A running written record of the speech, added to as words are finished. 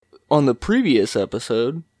On the previous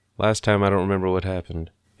episode... Last time, I don't remember what happened.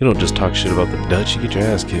 You don't just talk shit about the Dutch, you get your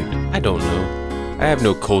ass kicked. I don't know. I have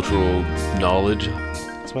no cultural knowledge.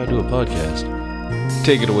 That's why I do a podcast.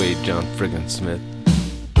 Take it away, John friggin' Smith.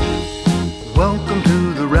 Welcome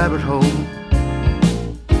to the rabbit hole,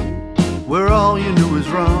 where all you knew is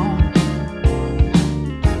wrong,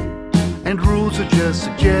 and rules are just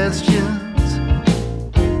suggestions,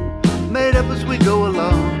 made up as we go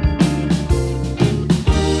along.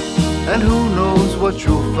 And who knows what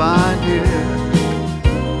you'll find here,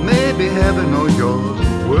 maybe heaven or your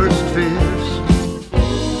worst fears.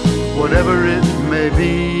 Whatever it may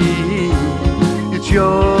be, it's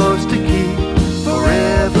yours to keep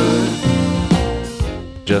forever.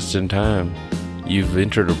 Just in time. You've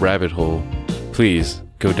entered a rabbit hole. Please,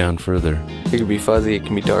 go down further. It can be fuzzy, it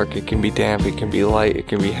can be dark, it can be damp, it can be light, it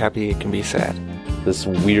can be happy, it can be sad. This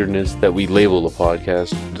weirdness that we label a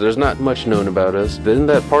podcast. There's not much known about us. Isn't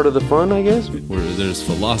that part of the fun, I guess? Where there's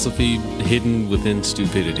philosophy hidden within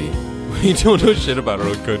stupidity. We don't know shit about our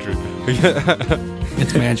own country.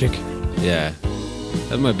 It's magic. Yeah.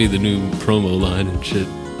 That might be the new promo line and shit.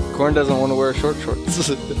 Corn doesn't want to wear shorts.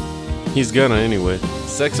 He's gonna anyway.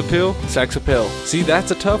 Sex appeal? Sex appeal. See,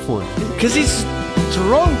 that's a tough one. Because he's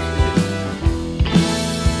drunk.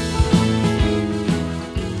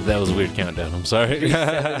 That was a weird countdown. I'm sorry.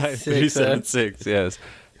 376, yes.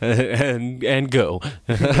 and go.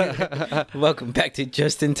 Welcome back to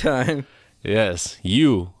Just in Time. Yes,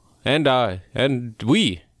 you and I and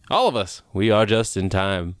we, all of us, we are just in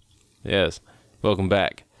time. Yes, welcome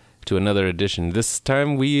back to another edition. This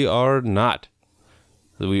time we are not.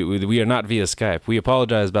 We are not via Skype. We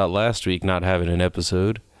apologize about last week not having an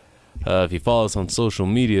episode. If you follow us on social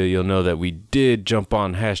media, you'll know that we did jump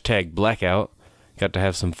on hashtag Blackout. Got to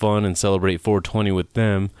have some fun and celebrate 420 with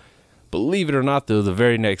them. Believe it or not, though, the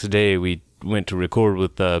very next day we went to record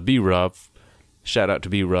with B-Rob. Shout out to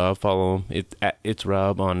B-Rob. Follow him. It's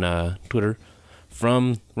Rob on Twitter.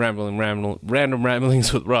 From Random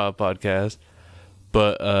Ramblings with Rob podcast.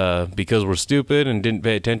 But because we're stupid and didn't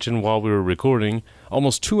pay attention while we were recording,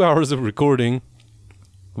 almost 2 hours of recording,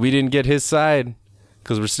 we didn't get his side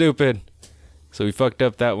because we're stupid. So we fucked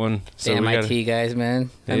up that one. So Damn IT guys, man.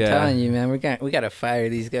 I'm telling you, man. We gotta fire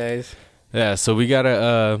these guys. Yeah, so we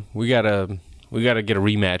gotta get a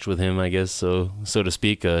rematch with him, I guess, so to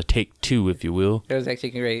speak, take two, if you will. That was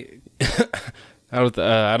actually great. I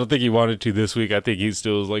don't think he wanted to this week. I think he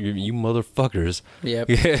still was like, you motherfuckers. Yep.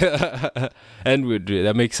 Yeah. And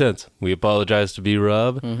that makes sense. We apologize to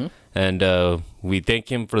B-Rob, and we thank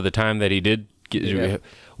him for the time that he did.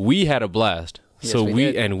 We had a blast. Yes, So we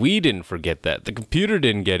did. And we didn't forget that. The computer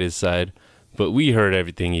didn't get his side, but we heard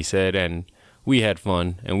everything he said, and we had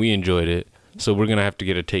fun, and we enjoyed it. So we're going to have to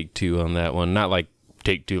get a take two on that one. Not like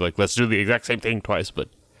take two, like let's do the exact same thing twice, but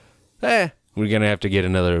we're going to have to get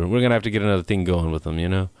another thing going with them, you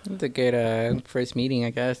know? It's a good first meeting, I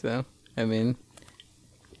guess, though. I mean,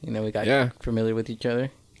 we got familiar with each other.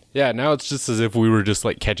 Yeah, now it's just as if we were just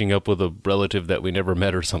like catching up with a relative that we never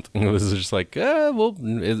met or something. It was just like,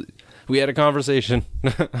 we had a conversation.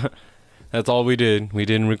 That's all we did. We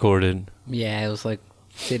didn't record it. Yeah, it was like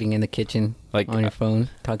sitting in the kitchen, like on your phone,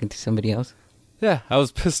 talking to somebody else. Yeah, I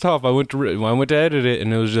was pissed off. I went to edit it,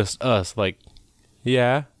 and it was just us. Like,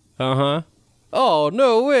 yeah, oh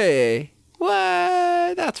no way!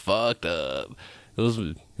 What? That's fucked up. It was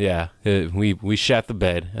we shat the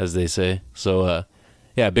bed, as they say. So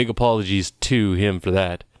big apologies to him for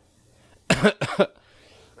that.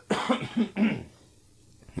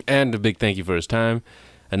 And a big thank you for his time.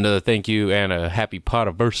 Another thank you and a happy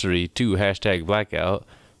podiversary to hashtag Blackout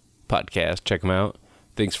podcast. Check them out.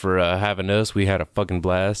 Thanks for having us. We had a fucking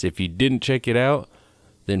blast. If you didn't check it out,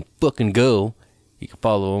 then fucking go. You can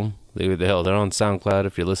follow them. They're on SoundCloud.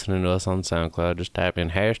 If you're listening to us on SoundCloud, just type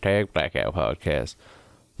in hashtag Blackout podcast.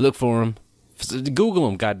 Look for them. Google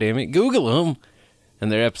them, goddammit. Google them. And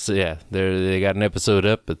their episode, they got an episode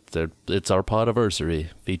up. It's our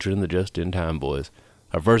podiversary featuring the Just in Time boys.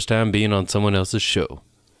 Our first time being on someone else's show.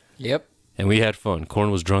 Yep. And we had fun.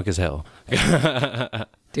 Corn was drunk as hell. Dude, I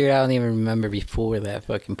don't even remember before that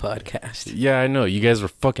fucking podcast. Yeah, I know. You guys were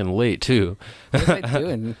fucking late, too. What was I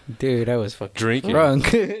doing? Dude, I was fucking drinking.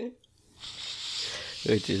 Drunk. Which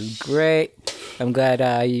is great. I'm glad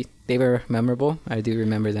they were memorable. I do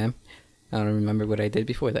remember them. I don't remember what I did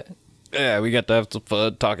before that. Yeah, we got to have some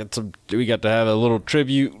fun we got to have a little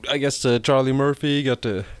tribute, I guess, to Charlie Murphy. Got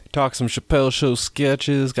to talk some Chappelle Show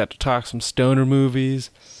sketches. Got to talk some stoner movies.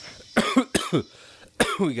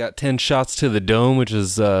 We got 10 Shots to the Dome, which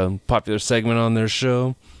is a popular segment on their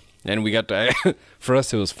show. And we got to, for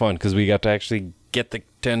us it was fun because we got to actually get the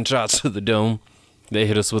 10 shots to the dome. They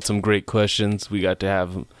hit us with some great questions. We got to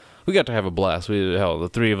have a blast. The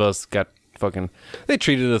three of us got fucking. They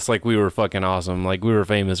treated us like we were fucking awesome, like we were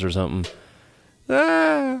famous or something.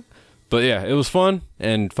 But yeah, it was fun,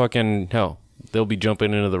 and fucking hell, they'll be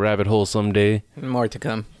jumping into the rabbit hole someday. More to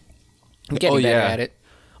come. I'm getting better at it.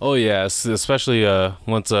 Oh yeah, especially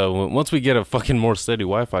once we get a fucking more steady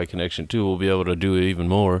Wi-Fi connection too, we'll be able to do it even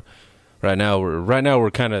more. Right now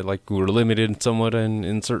we're kind of like we're limited somewhat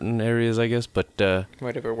in certain areas, I guess. But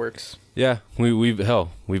whatever works. Yeah, we've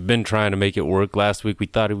been trying to make it work. Last week we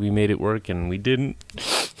thought we made it work and we didn't.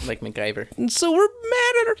 Like MacGyver. And so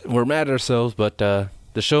we're mad at ourselves. But the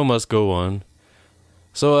show must go on.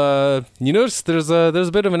 So you notice there's a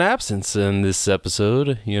bit of an absence in this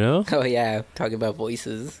episode. You know? Oh yeah, talking about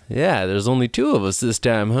voices. Yeah, there's only two of us this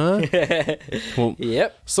time, huh? Well,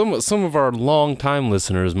 yep. Some of our long-time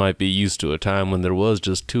listeners might be used to a time when there was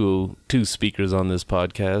just two speakers on this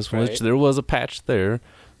podcast, right. Which there was a patch there.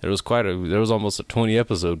 There was almost a 20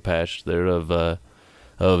 episode patch there of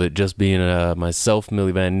it just being myself,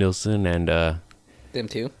 Millie Van Nielsen, and them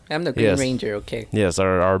too. I'm the Green Ranger. Okay. Yes,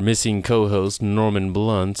 our missing co-host Norman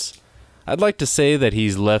Bluntz. I'd like to say that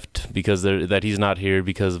he's left because that he's not here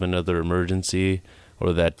because of another emergency,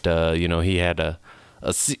 or that he had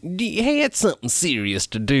he had something serious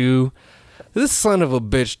to do. This son of a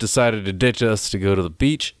bitch decided to ditch us to go to the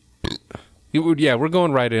beach. Yeah, we're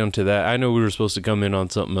going right into that. I know we were supposed to come in on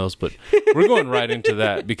something else, but we're going right into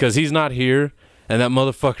that because he's not here, and that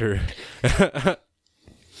motherfucker,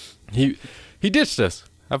 he ditched us.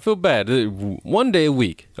 I feel bad. One day a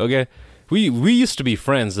week, okay? We used to be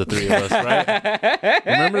friends, the three of us, right?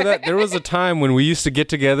 Remember that? There was a time when we used to get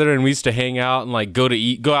together and we used to hang out and like go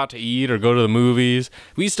out to eat or go to the movies.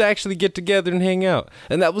 We used to actually get together and hang out.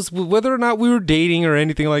 And that was whether or not we were dating or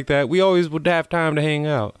anything like that. We always would have time to hang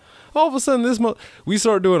out. All of a sudden, we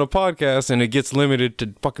start doing a podcast and it gets limited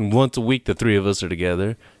to fucking once a week the three of us are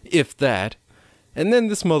together, if that. And then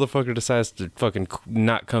this motherfucker decides to fucking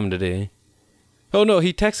not come today. Oh no,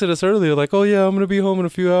 he texted us earlier like, oh yeah, I'm going to be home in a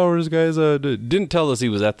few hours, guys. Didn't tell us he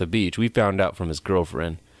was at the beach. We found out from his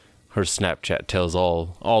girlfriend. Her Snapchat tells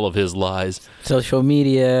all of his lies. Social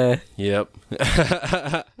media. Yep.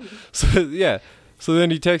 So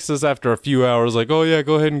then he texts us after a few hours like, oh yeah,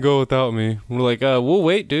 go ahead and go without me. We're like, we'll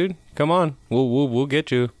wait, dude. Come on. We'll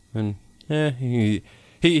get you. And he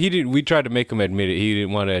didn't. We tried to make him admit it. He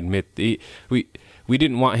didn't want to admit. We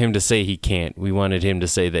didn't want him to say he can't. We wanted him to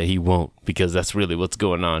say that he won't, because that's really what's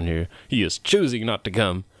going on here. He is choosing not to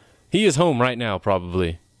come. He is home right now,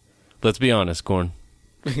 probably. Let's be honest, Corn.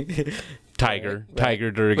 Tiger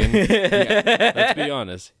Durgan. Yeah, let's be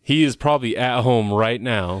honest. He is probably at home right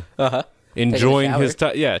now. Uh-huh. Enjoying his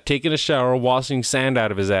time. Yeah, taking a shower, washing sand out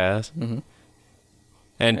of his ass. Mm-hmm.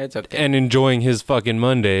 And enjoying his fucking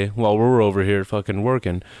Monday while we're over here fucking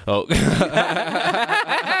working. Oh.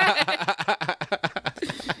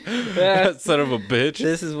 That son of a bitch.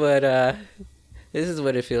 This is what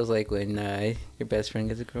it feels like when your best friend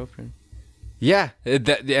gets a girlfriend. Yeah,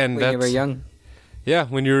 when you were young. Yeah,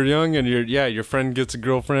 when you're young and your friend gets a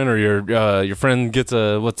girlfriend, or your friend gets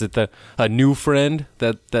a new friend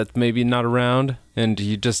that's maybe not around, and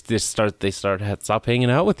they stop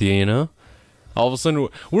hanging out with you, you know. All of a sudden,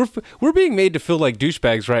 we're being made to feel like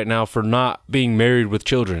douchebags right now for not being married with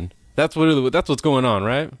children. That's what's going on,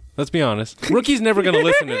 right? Let's be honest. Rookie's never going to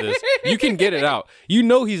listen to this. You can get it out. You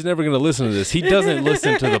know he's never going to listen to this. He doesn't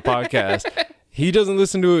listen to the podcast. He doesn't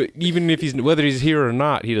listen to it, even if whether he's here or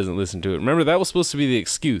not. He doesn't listen to it. Remember, that was supposed to be the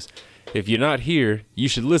excuse. If you're not here, you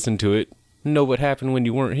should listen to it. Know what happened when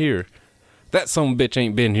you weren't here. That some bitch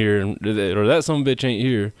ain't been here, or that some bitch ain't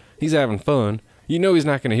here. He's having fun. You know he's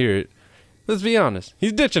not going to hear it. Let's be honest.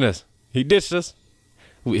 He's ditching us. He ditched us.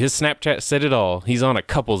 His Snapchat said it all. He's on a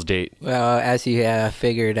couple's date. Well, as you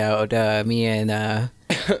figured out, me and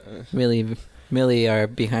Millie are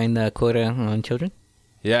behind the quota on children.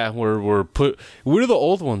 Yeah, we're the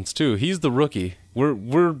old ones too. He's the rookie.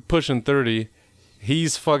 We're pushing 30.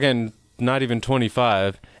 He's fucking not even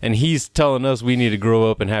 25, and he's telling us we need to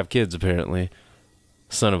grow up and have kids. Apparently,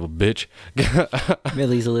 son of a bitch.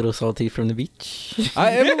 Millie's a little salty from the beach.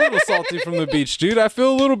 I am a little salty from the beach, dude. I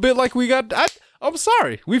feel a little bit like we got. I'm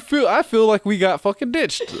sorry. I feel like we got fucking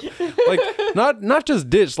ditched. Like not just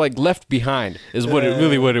ditched, like left behind is what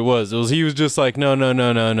it was. He was just like,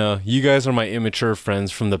 no. You guys are my immature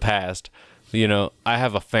friends from the past. You know, I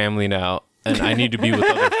have a family now, and I need to be with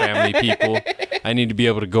other family people. I need to be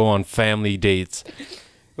able to go on family dates.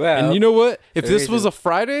 Well, and you know what? If this was a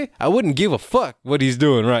Friday, I wouldn't give a fuck what he's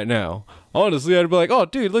doing right now. Honestly, I'd be like, oh,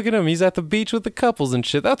 dude, look at him. He's at the beach with the couples and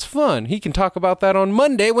shit. That's fun. He can talk about that on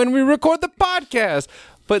Monday when we record the podcast.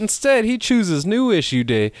 But instead, he chooses New Issue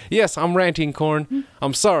Day. Yes, I'm ranting, Corn.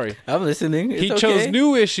 I'm sorry. I'm listening. It's He okay. chose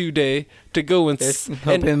New Issue Day to go and...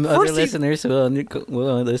 Hoping other first he- listeners will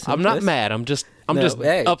listen. I'm to not this. mad. I'm just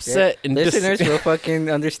Hey, upset and listeners will fucking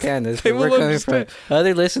understand this. They Where will we're coming from. understand.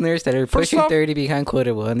 Other listeners that are pushing off- 30 behind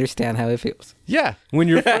quota will understand how it feels. Yeah, when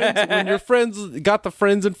your friends got the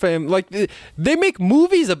friends and family, like they make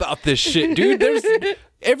movies about this shit, dude. There's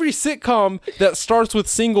every sitcom that starts with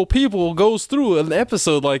single people goes through an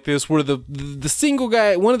episode like this where the single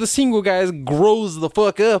guy, one of the single guys, grows the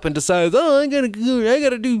fuck up and decides, oh, I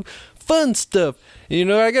gotta do fun stuff. You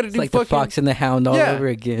know, I gotta It's do like fucking the Fox and the Hound all Yeah. over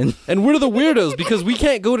again. And we're the weirdos because we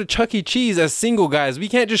can't go to Chuck E. Cheese as single guys. We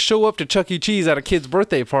can't just show up to Chuck E. Cheese at a kid's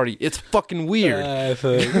birthday party. It's fucking weird. And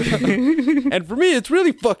for me, it's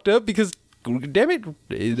really fucked up because, damn it,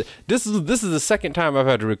 this is the second time I've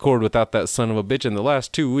had to record without that son of a bitch in the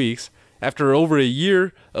last 2 weeks. After over a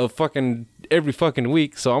year of fucking every fucking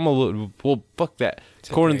week, so I'm a little, well, fuck that.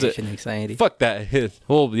 Corn's Separation anxiety. Fuck that.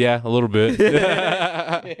 Well, yeah, a little bit.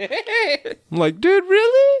 I'm like, dude,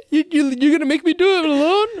 really? You're gonna make me do it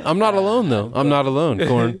alone? I'm not alone though. I'm not alone,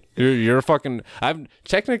 Corn. You're a fucking. I've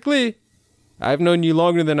known you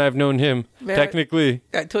longer than I've known him. Man, Technically,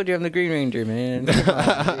 I told you I'm the Green Ranger, man. Come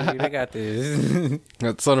on, dude, I got this.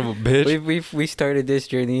 that son of a bitch. we started this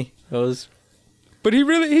journey. But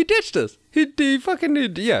he ditched us. He fucking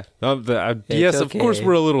did. Yeah. Yes, okay. of course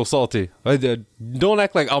we're a little salty. Don't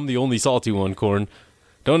act like I'm the only salty one, Corn.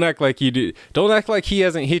 Don't act like you do. Don't act like he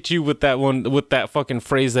hasn't hit you with that fucking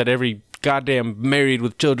phrase that every goddamn married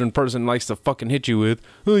with children person likes to fucking hit you with.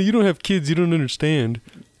 Oh, you don't have kids. You don't understand.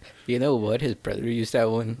 You know what? His brother used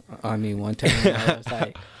that one on me one time. And I was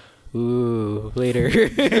like, ooh, later.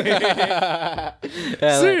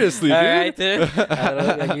 Seriously, dude. All right, then.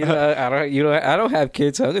 I don't have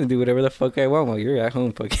kids, so I'm gonna do whatever the fuck I want while you're at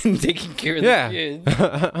home, fucking taking care of Yeah. the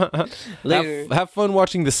kids. Later. Have fun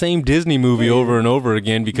watching the same Disney movie over and over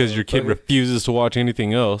again because your kid Motherfucker. refuses to watch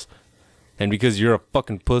anything else. And because you're a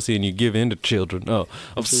fucking pussy and you give in to children. Oh,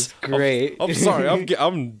 This is great. I'm sorry.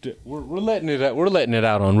 We're letting it out. We're letting it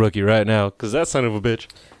out on Rookie right now because that son of a bitch.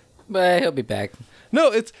 But he'll be back.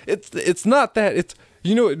 No, it's not that. It's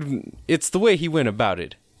it's the way he went about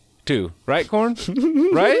it, too. Right, Corn?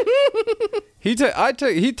 Right? He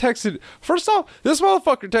texted. First off, this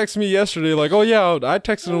motherfucker texted me yesterday like, oh yeah. I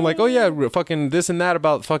texted him like, oh yeah, fucking this and that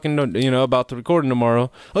about fucking about the recording tomorrow.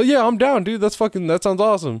 Oh yeah, I'm down, dude. That sounds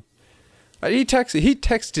awesome. He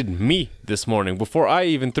texted me this morning before I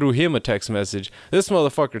even threw him a text message. This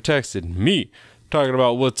motherfucker texted me talking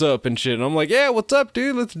about what's up and shit. And I'm like, yeah, what's up,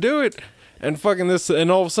 dude? Let's do it. And fucking this, and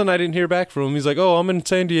all of a sudden I didn't hear back from him. He's like, oh, I'm in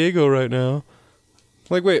San Diego right now.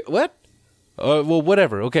 Like, wait, what? Well,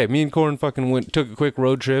 whatever. Okay, me and Corn fucking took a quick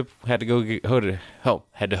road trip. Had to go get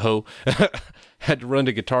had to run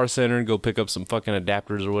to Guitar Center and go pick up some fucking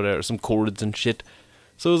adapters or whatever, some cords and shit.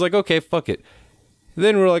 So it was like, okay, fuck it.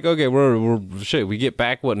 Then we're like, okay, we're shit. We get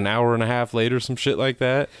back an hour and a half later, some shit like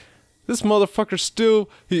that. This motherfucker still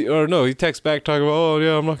he texts back talking about, oh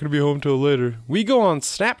yeah, I'm not gonna be home till later. We go on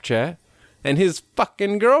Snapchat, and his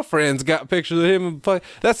fucking girlfriend's got pictures of him.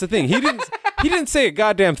 That's the thing. He didn't say a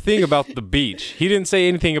goddamn thing about the beach. He didn't say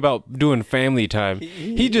anything about doing family time.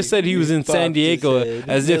 He just said he was in San Diego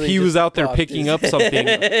as if he was out there picking up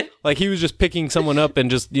something. Like he was just picking someone up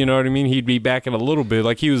and just, you know what I mean? He'd be back in a little bit.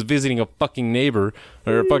 Like he was visiting a fucking neighbor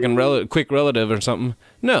or a fucking quick relative or something.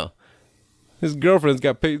 No. His girlfriend's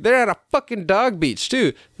got pictures. They're at a fucking dog beach,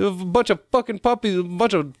 too. A bunch of fucking puppies, a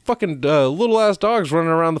bunch of fucking little-ass dogs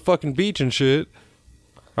running around the fucking beach and shit.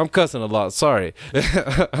 I'm cussing a lot. Sorry.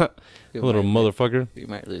 Little motherfucker. We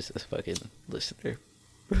might lose this fucking listener.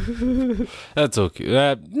 That's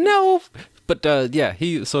okay. No. But, yeah.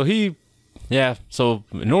 So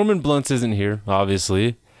Norman Blunts isn't here,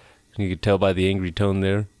 obviously. You could tell by the angry tone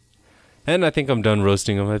there. And I think I'm done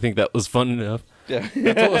roasting him. I think that was fun enough. Let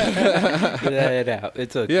it out.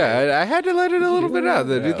 It's okay. Yeah, I had to let it a little bit out.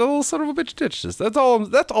 The little son of a bitch ditched us. That's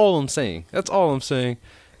all I'm saying. That's all I'm saying.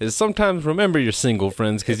 Is sometimes remember your single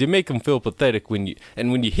friends because you make them feel pathetic when you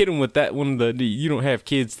hit them with that one the you don't have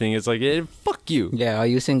kids thing. It's like fuck you. Yeah, all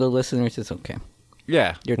you single listeners, it's okay.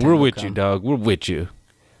 Yeah, Your time we're will with come. you, dog. We're with you.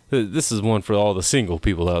 This is one for all the single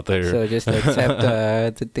people out there. So just accept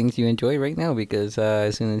the things you enjoy right now because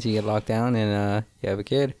as soon as you get locked down and you have a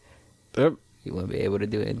kid, Yep. you won't be able to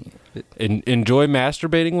do any of it. Enjoy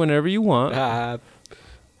masturbating whenever you want.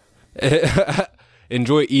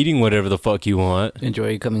 Enjoy eating whatever the fuck you want.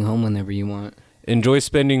 Enjoy coming home whenever you want. Enjoy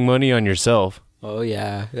spending money on yourself. Oh,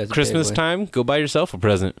 yeah. That's a Christmas big one. time, go buy yourself a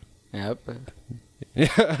present. Yep.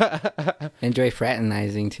 Enjoy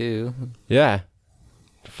fraternizing, too. Yeah.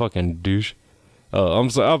 Fucking douche. Oh, I'm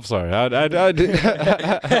sorry.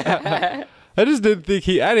 I just didn't think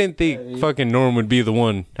I didn't think fucking Norm would be the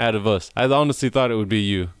one out of us. I honestly thought it would be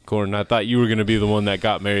you, Gordon. I thought you were gonna be the one that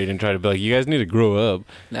got married and tried to be like, you guys need to grow up.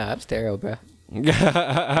 Nah, I'm sterile, bro. Remember,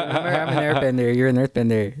 I'm an airbender. You're an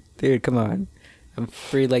earthbender. Dude, come on. I'm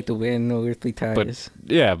free like the wind, no earthly ties.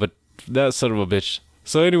 But that son of a bitch.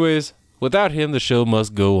 So anyways, without him, the show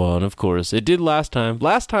must go on, of course. It did last time.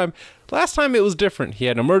 Last time it was different. He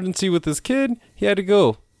had an emergency with his kid. He had to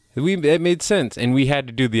go. It made sense, and we had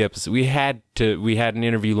to do the episode. We had an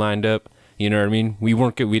interview lined up. You know what I mean? We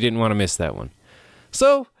didn't want to miss that one.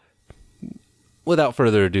 So, without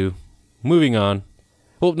further ado, moving on.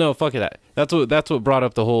 Well, no, fuck that. That's what brought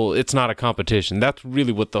up the whole. It's not a competition. That's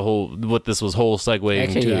really what this was whole segueing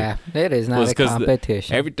Actually, to. yeah, it is not a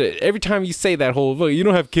competition. Every time you say that whole, well, you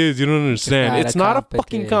don't have kids, you don't understand. It's not a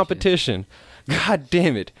fucking competition. God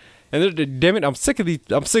damn it. And damn it, I'm sick of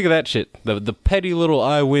that shit. The petty little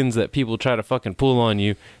I wins that people try to fucking pull on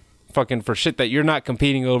you, fucking for shit that you're not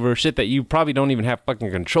competing over, shit that you probably don't even have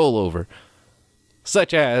fucking control over.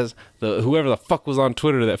 Such as whoever the fuck was on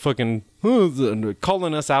Twitter that fucking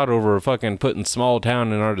calling us out over fucking putting small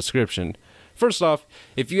town in our description. First off,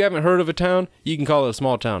 if you haven't heard of a town, you can call it a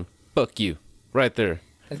small town. Fuck you, right there.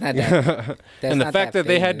 That's not that. And the fact that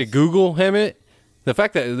they had to Google Hemet. The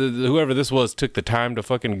fact that whoever this was took the time to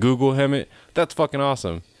fucking Google Hemet, that's fucking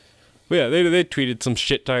awesome. But yeah, they tweeted some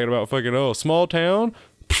shit talking about fucking, small town,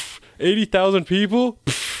 80,000 people.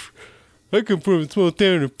 I come from a small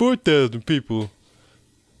town of 4,000 people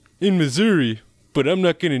in Missouri, but I'm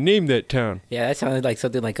not going to name that town. Yeah, that sounded like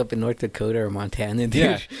something like up in North Dakota or Montana,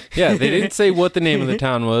 dude. Yeah, they didn't say what the name of the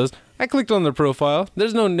town was. I clicked on their profile.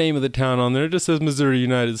 There's no name of the town on there. It just says Missouri,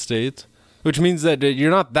 United States. Which means that you're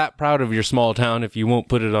not that proud of your small town if you won't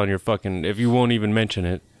put it on your fucking, if you won't even mention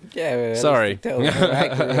it. Yeah, sorry. I grew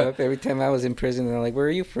up. Every time I was in prison, they're like, "Where are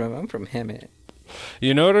you from?" I'm from Hemet.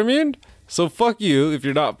 You know what I mean? So fuck you if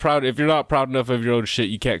you're not proud. If you're not proud enough of your own shit,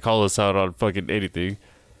 you can't call us out on fucking anything.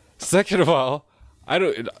 Second of all,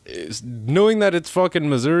 knowing that it's fucking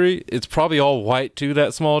Missouri, it's probably all white too,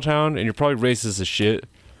 that small town, and you're probably racist as shit.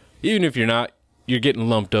 Even if you're not, you're getting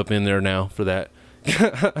lumped up in there now for that.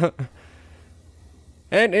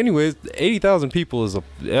 And anyways, 80,000 people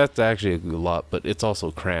that's actually a lot, but it's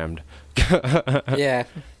also crammed. Yeah.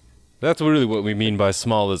 That's really what we mean by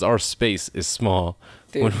small, is our space is small.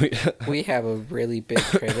 Dude, we have a really big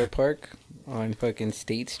trailer park on fucking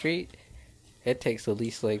State Street. It takes at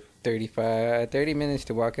least like 30 minutes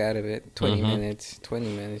to walk out of it. 20 minutes,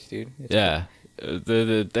 dude. It's yeah.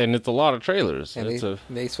 And it's a lot of trailers. And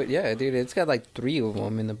yeah, dude, it's got like 3 of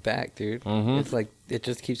them in the back, dude. It's like, it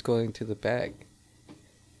just keeps going to the back.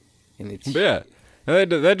 And it's... Yeah.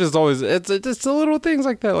 That just always, it's the little things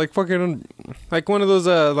like that, like fucking, like one of those,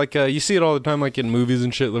 you see it all the time, like in movies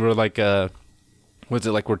and shit, where like, what's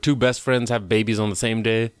it, like where 2 best friends have babies on the same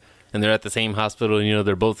day, and they're at the same hospital, and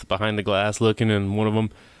they're both behind the glass looking, and one of them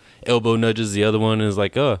elbow nudges the other one, and is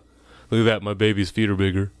like, look at that, my baby's feet are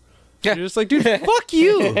bigger. You're just like, dude, fuck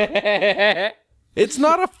you. It's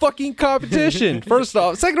not a fucking competition, first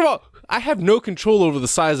off. Second of all, I have no control over the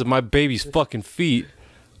size of my baby's fucking feet.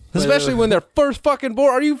 Especially when they're first fucking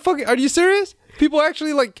born. Are you serious? People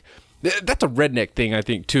actually like, that's a redneck thing, I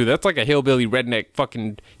think, too. That's like a hillbilly redneck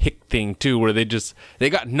fucking hick thing, too, where they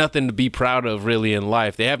got nothing to be proud of really in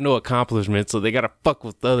life. They have no accomplishments, so they gotta fuck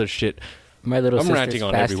with the other shit. I'm ranting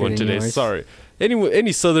on everyone today. Yours. Sorry.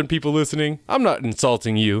 Any Southern people listening, I'm not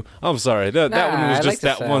insulting you. I'm sorry. That one was just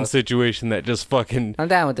like that one situation that just fucking... I'm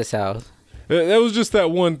down with the South. That was just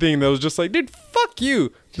that one thing that was just like, dude, fuck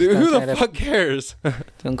you. Dude, who the fuck cares?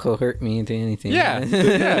 Don't cohort me into anything. Yeah,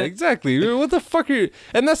 yeah, exactly. What the fuck are you...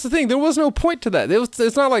 And that's the thing. There was no point to that.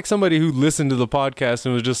 It's not like somebody who listened to the podcast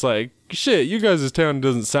and was just like, shit, you guys' town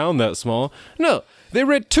doesn't sound that small. No, they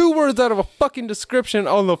read 2 words out of a fucking description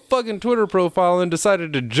on the fucking Twitter profile and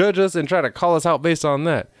decided to judge us and try to call us out based on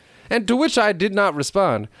that. And to which I did not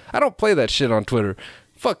respond. I don't play that shit on Twitter.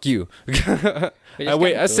 Fuck you.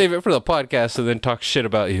 I save it for the podcast and then talk shit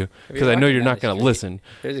about you because I know you're not going to listen.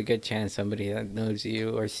 There's a good chance somebody that knows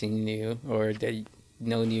you or seen you or that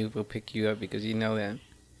known you will pick you up because you know them.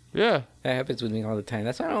 Yeah. That happens with me all the time.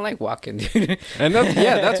 That's why I don't like walking, dude. And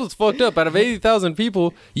that's what's fucked up. Out of 80,000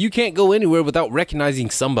 people, you can't go anywhere without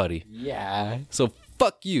recognizing somebody. Yeah. So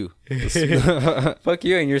fuck you. Fuck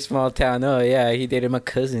you in your small town. Oh, yeah, he dated my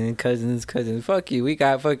cousin's cousin. Fuck you. We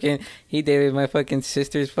got he dated my fucking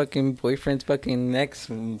sister's fucking boyfriend's fucking ex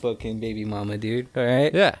fucking baby mama, dude. All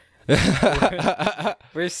right? Yeah.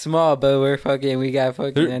 We're small, but we got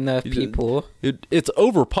fucking There- enough people. It's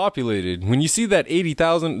overpopulated. When you see that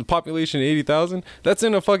 80,000 population, 80,000, that's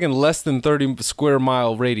in a fucking less than 30 square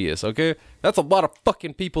mile radius. Okay, that's a lot of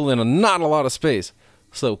fucking people in not a lot of space.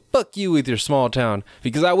 So fuck you with your small town,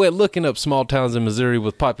 because I went looking up small towns in Missouri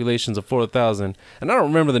with populations of 4,000, and I don't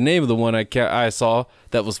remember the name of the one I saw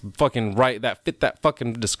that was fucking right, that fit that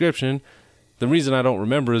fucking description. The reason I don't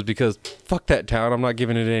remember is because fuck that town. I'm not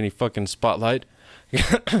giving it any fucking spotlight.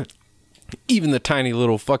 Even the tiny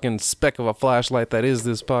little fucking speck of a flashlight that is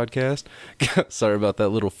this podcast. Sorry about that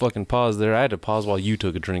little fucking pause there. I had to pause while you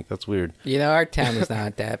took a drink. That's weird. You know, our town is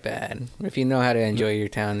not that bad. If you know how to enjoy your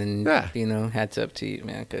town, then Yeah. you know, hats up to you,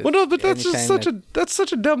 man. 'Cause Well, no, but that's just that's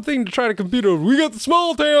such a dumb thing to try to compete over. We got the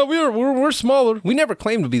small town. We're smaller. We never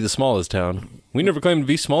claimed to be the smallest town. We never claimed to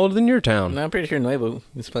be smaller than your town. I'm pretty sure Nuevo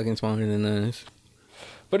is fucking smaller than us.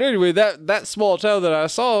 But anyway, that small town that I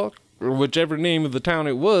saw, or whichever name of the town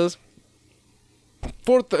it was,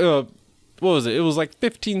 what was it? It was like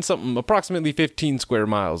 15 something, approximately 15 square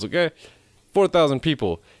miles, okay? 4,000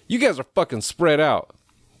 people. You guys are fucking spread out.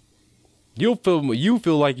 You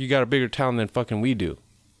feel like you got a bigger town than fucking we do.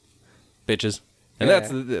 Bitches. And Yeah.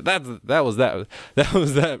 that was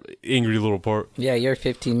that angry little part. Yeah, your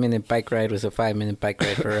 15-minute bike ride was a 5-minute bike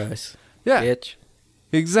ride for us. Yeah. Bitch.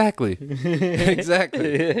 Exactly.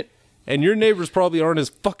 Exactly. And your neighbors probably aren't as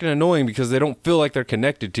fucking annoying because they don't feel like they're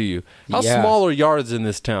connected to you. How Yeah. small are yards in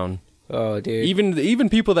this town? Oh, dude. Even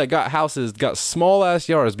people that got houses got small ass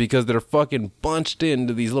yards because they're fucking bunched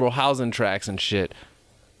into these little housing tracks and shit.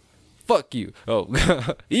 Fuck you. Oh,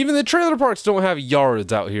 even the trailer parks don't have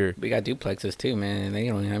yards out here. We got duplexes too, man, and they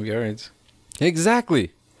don't have yards.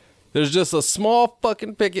 Exactly. There's just a small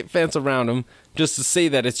fucking picket fence around them just to say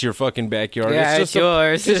that it's your fucking backyard. Yeah, just it's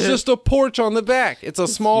yours. It's just a porch on the back. It's a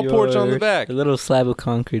small porch on the back. A little slab of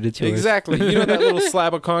concrete, it's yours. Exactly. You know that little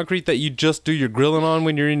slab of concrete that you just do your grilling on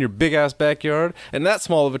when you're in your big ass backyard? And that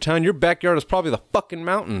small of a town, your backyard is probably the fucking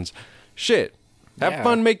mountains. Shit. Have Yeah.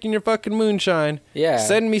 fun making your fucking moonshine. Yeah.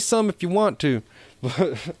 Send me some if you want to.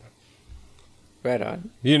 Right on.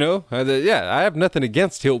 You know? Yeah, I have nothing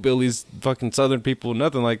against hillbillies, fucking southern people,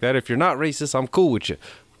 nothing like that. If you're not racist, I'm cool with you.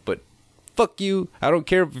 But fuck you. I don't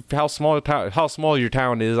care how small your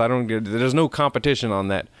town is. There's no competition on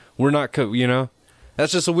that. We're not, you know?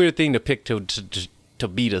 That's just a weird thing to pick to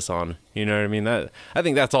beat us on. You know what I mean? I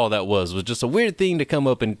think that's all that was just a weird thing to come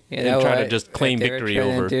up and try to just claim victory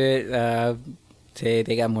over. Say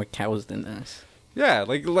they got more cows than us. Yeah,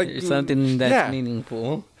 like Or something that's yeah.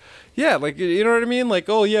 meaningful. Yeah, like, you know what I mean? Like,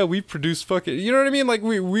 oh yeah, we produce fucking, you know what I mean? Like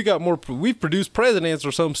we produced presidents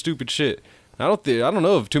or some stupid shit. I don't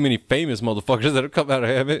know of too many famous motherfuckers that have come out of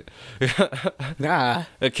Hemet. Nah.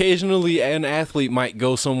 Occasionally an athlete might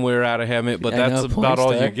go somewhere out of Hemet, but I that's know a porn about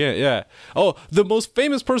all you star. get. Yeah. Oh, the most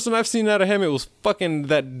famous person I've seen out of Hemet was fucking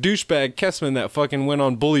that douchebag Kessman that fucking went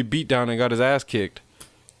on Bully Beatdown and got his ass kicked.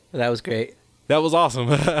 That was great. That was awesome.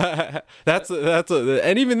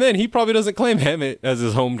 And even then, he probably doesn't claim Hemet as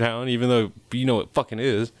his hometown, even though you know it fucking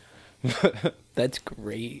is. That's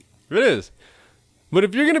great. It is. But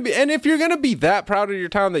if you're gonna be that proud of your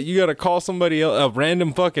town that you gotta call somebody else, a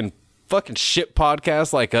random fucking shit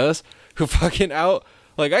podcast like us who fucking out,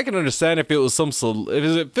 like, I can understand if it was some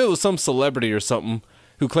celebrity or something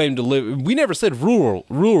who claimed to live. We never said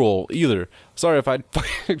rural either.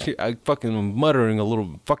 I fucking muttering a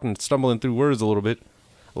little, fucking stumbling through words a little bit.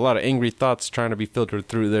 A lot of angry thoughts trying to be filtered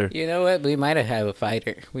through there. You know what? We might have a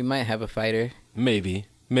fighter. Maybe.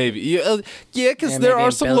 Yeah, because Yeah, there maybe are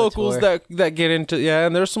in some locals Bellator. that get into, yeah,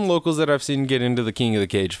 and there's some locals that I've seen get into the King of the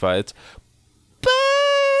Cage fights.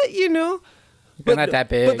 But, you know. They're not that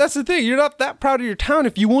big. But that's the thing. You're not that proud of your town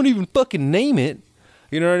if you won't even fucking name it.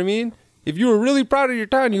 You know what I mean? If you were really proud of your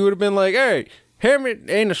town, you would have been like, hey, Hemet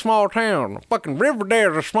ain't a small town. Fucking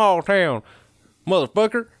Riverdale's a small town.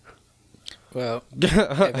 Motherfucker. Well,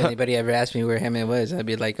 if anybody ever asked me where Hemet was, I'd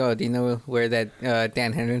be like, oh, do you know where that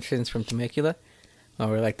Dan Henderson's from Temecula? Oh,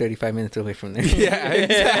 we're like 35 minutes away from there. Yeah,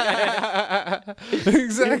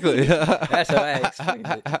 exactly. That's how I explained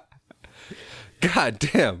it. God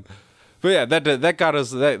damn. But yeah, that got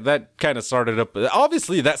us, that kind of started up,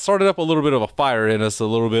 obviously that started up a little bit of a fire in us a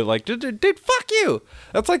little bit, like, dude, fuck you.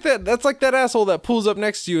 That's like that asshole that pulls up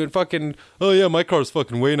next to you and fucking, oh yeah, my car's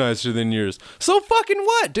fucking way nicer than yours. So fucking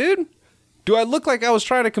what, dude? Do I look like I was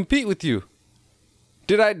trying to compete with you?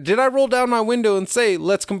 Did I roll down my window and say,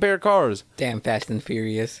 let's compare cars? Damn Fast and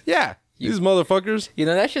Furious. Yeah, these motherfuckers. You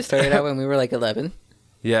know, that shit started out when we were like 11.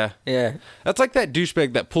 Yeah. Yeah. That's like that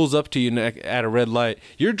douchebag that pulls up to you at a red light.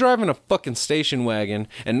 You're driving a fucking station wagon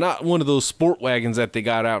and not one of those sport wagons that they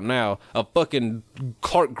got out now. A fucking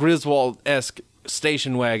Clark Griswold-esque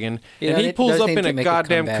station wagon. Yeah, and he it pulls does up need in to a make a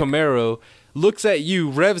goddamn comeback. Camaro, looks at you,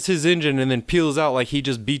 revs his engine, and then peels out like he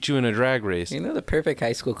just beat you in a drag race. You know, the perfect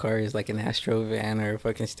high school car is like an Astro van or a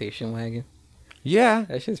fucking station wagon. Yeah.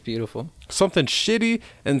 That's just beautiful. Something shitty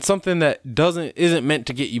and something that isn't meant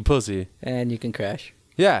to get you pussy. And you can crash.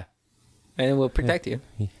 Yeah. And it will protect you.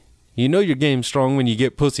 You know your game's strong when you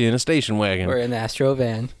get pussy in a station wagon. Or an Astro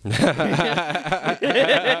van.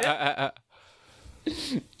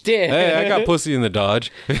 Damn. Hey, I got pussy in the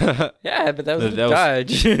Dodge. Yeah, but that was a That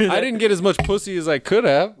was- Dodge. I didn't get as much pussy as I could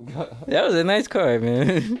have. That was a nice car,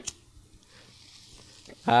 man.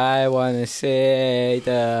 I want to say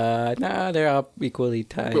that they're all equally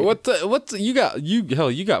tight. But what's you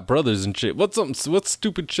got brothers and shit. What's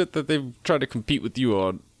stupid shit that they've tried to compete with you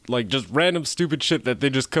on? Like just random stupid shit that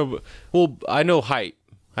they just come. Well, I know height.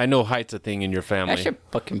 I know height's a thing in your family. That shit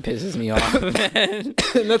fucking pisses me off, man.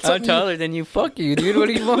 That's I'm something taller than you. Fuck you, dude. What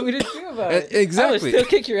do you want me to do about it? Exactly. I would still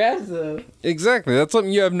kick your ass, though. Exactly. That's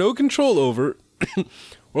something you have no control over.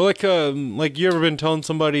 Or like you ever been telling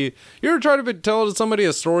somebody, you ever tried to tell somebody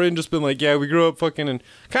a story and just been like, yeah, we grew up fucking in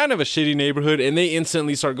kind of a shitty neighborhood, and they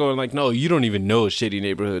instantly start going like, no, you don't even know a shitty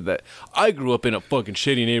neighborhood. That I grew up in a fucking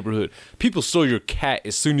shitty neighborhood. People stole your cat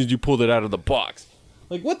as soon as you pulled it out of the box.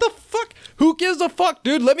 Like, what the fuck? Who gives a fuck,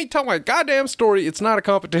 dude? Let me tell my goddamn story. It's not a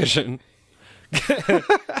competition.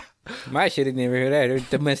 My shitty neighborhood, I had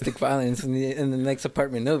domestic violence in the next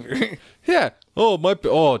apartment over. Yeah.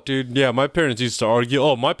 Dude. Yeah, my parents used to argue.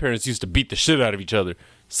 Oh, my parents used to beat the shit out of each other.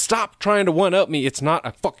 Stop trying to one up me. It's not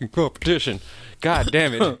a fucking competition. God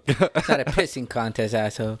damn it. It's not a pissing contest,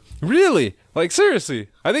 asshole. Really? Like, seriously.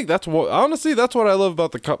 I think that's what I love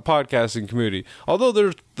about the podcasting community. Although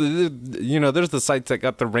there's the sites that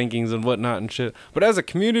got the rankings and whatnot and shit. But as a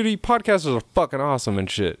community, podcasters are fucking awesome and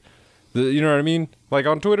shit. You know what I mean? Like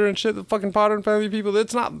on Twitter and shit, the fucking Podern Family people,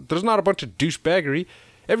 there's not a bunch of douchebaggery.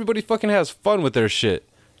 Everybody fucking has fun with their shit.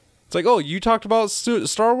 It's like, oh, you talked about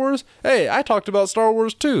Star Wars? Hey, I talked about Star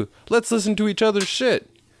Wars too. Let's listen to each other's shit.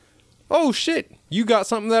 Oh shit, you got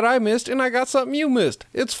something that I missed and I got something you missed.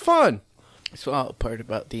 It's fun. It's all part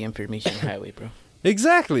about the information highway, bro.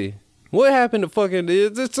 Exactly. What happened to fucking...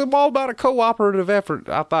 It's all about a cooperative effort,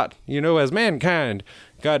 I thought, as mankind.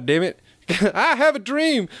 God damn it. I have a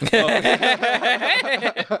dream.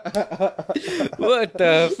 What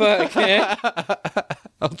the fuck, man?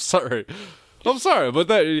 I'm sorry, but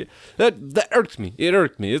that irked me. It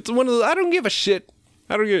irked me. It's one of those... I don't give a shit.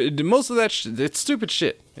 Most of that shit, it's stupid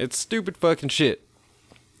shit. It's stupid fucking shit.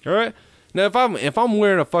 All right? Now, if I'm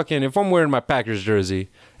wearing my Packers jersey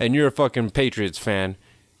and you're a fucking Patriots fan,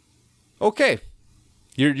 okay,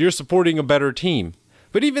 you're supporting a better team.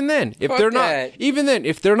 But even then,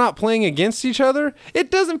 if they're not playing against each other,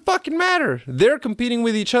 it doesn't fucking matter. They're competing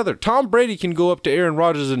with each other. Tom Brady can go up to Aaron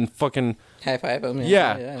Rodgers and fucking High five him.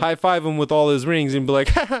 high five him with all his rings and be like,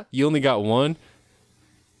 haha, you only got one.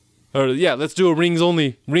 Or yeah, let's do a rings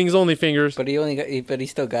only fingers. But he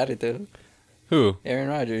still got it though. Who? Aaron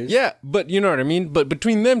Rodgers. Yeah, but you know what I mean? But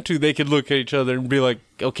between them two, they could look at each other and be like,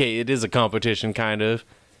 okay, it is a competition, kind of.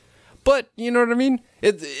 But, you know what I mean?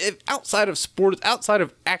 It outside of sports, outside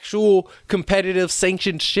of actual competitive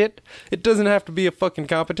sanctioned shit, it doesn't have to be a fucking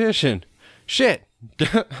competition. Shit.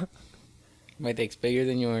 My dick's bigger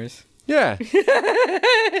than yours. Yeah.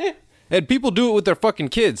 And people do it with their fucking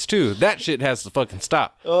kids, too. That shit has to fucking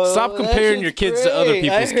stop. Stop comparing your kids to other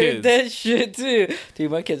people's I heard kids. that shit, too.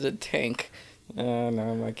 Dude, my kid's a tank. Oh,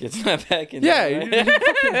 no, my kid's not backing Yeah.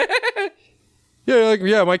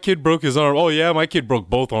 Yeah, my kid broke his arm. Oh, yeah, my kid broke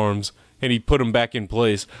both arms. And he put them back in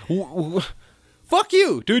place. Fuck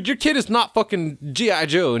you, dude. Your kid is not fucking G.I.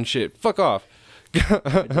 Joe and shit. Fuck off.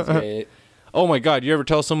 Oh, my God. You ever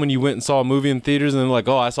tell someone you went and saw a movie in theaters and they're like,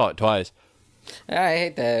 oh, I saw it twice? I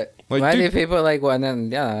hate that. Like, Why dude- do people like, well,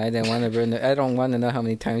 then, yeah, I didn't want to ruin it. I don't want to know how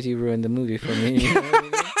many times you ruined the movie for me. You know what I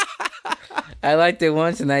mean? I liked it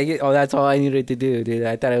once, and that's all I needed to do, dude.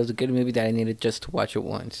 I thought it was a good movie that I needed just to watch it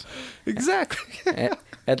once. Exactly.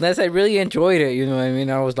 Unless I really enjoyed it, you know what I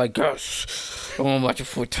mean? I was like, gosh, I want to watch it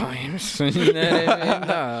 4 times. You know what I mean?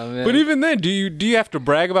 Nah, man. But even then, do you have to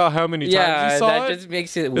brag about how many times you saw that it? just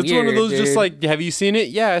makes it weird. It's one of those just dude. like, have you seen it?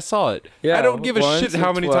 Yeah, I saw it. Yeah, I don't give a once shit or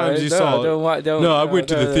how many twice. times you No, saw it. I went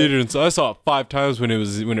to the no. theater and I saw it 5 times when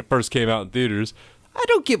it first came out in theaters. I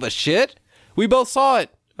don't give a shit. We both saw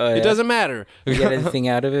it. Oh, yeah? It doesn't matter. You get anything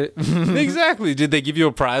out of it? Exactly. Did they give you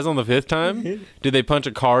a prize on the 5th time? Did they punch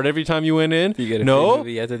a card every time you went in? You get a free No.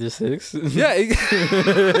 movie after the 6th?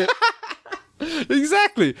 Yeah.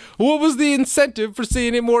 Exactly. What was the incentive for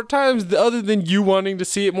seeing it more times other than you wanting to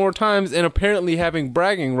see it more times and apparently having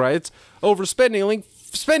bragging rights over spending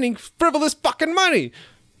frivolous fucking money?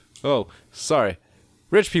 Oh, sorry.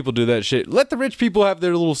 Rich people do that shit. Let the rich people have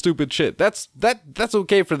their little stupid shit. That's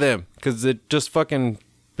okay for them because it just fucking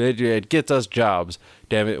it gets us jobs.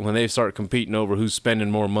 Damn it, when they start competing over who's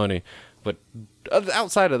spending more money. But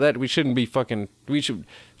outside of that, we shouldn't be fucking. We should,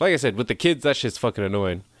 like I said, with the kids, that shit's fucking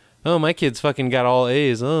annoying. Oh, my kid's fucking got all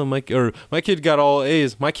A's. Oh, my kid got all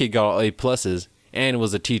A's. My kid got all A pluses and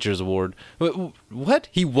was a teacher's award. What?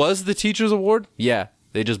 He was the teacher's award? Yeah,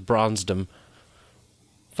 they just bronzed him.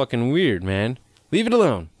 Fucking weird, man. Leave it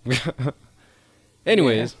alone.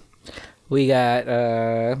 Anyways, we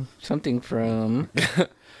got something from.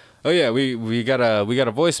 Oh yeah, we got a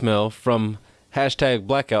voicemail from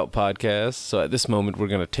 #Blackout Podcast. So at this moment, we're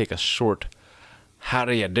gonna take a short. How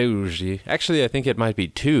do you do? Actually, I think it might be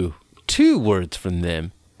two words from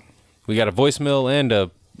them. We got a voicemail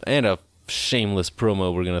and a shameless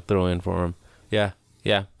promo we're gonna throw in for them. Yeah,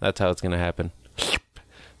 that's how it's gonna happen.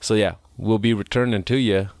 So yeah, we'll be returning to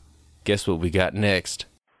you. Guess what we got next?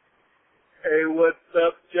 Hey, what's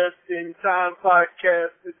up, Just in Time Podcast?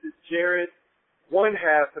 This is Jared, one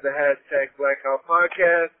half of the #Blackout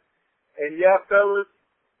Podcast. And yeah, fellas,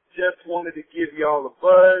 just wanted to give y'all a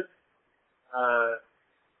buzz.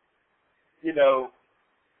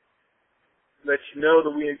 Let you know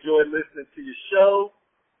that we enjoyed listening to your show.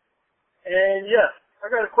 And yeah, I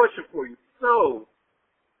got a question for you. So,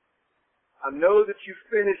 I know that you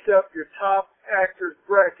finished up your top actors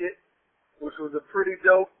bracket, which was a pretty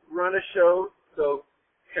dope run of shows. So,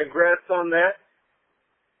 congrats on that.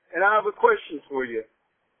 And I have a question for you.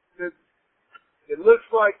 It looks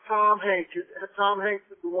like Tom Hanks is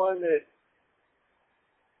the one that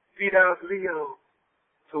beat out Leo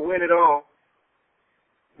to win it all.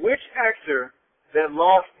 Which actor that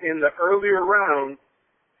lost in the earlier round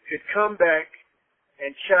could come back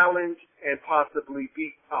and challenge and possibly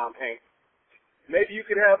beat Tom Hanks? Maybe you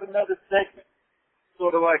could have another segment,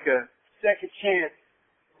 sort of like a second chance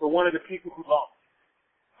for one of the people who lost.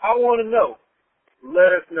 I want to know.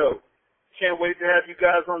 Let us know. Can't wait to have you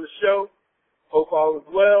guys on the show. Hope all is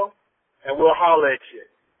well, and we'll holler at you.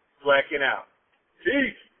 Blacking out.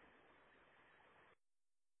 Peace.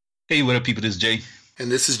 Hey, what up, people? This is Jay. And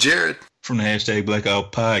this is Jared. From the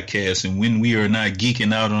 #Blackout Podcast. And when we are not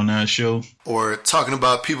geeking out on our show, or talking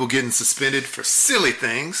about people getting suspended for silly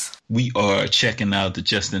things, we are checking out the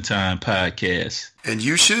Just in Time Podcast. And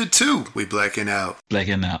you should too. We blacking out.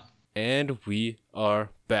 Blacking out. And we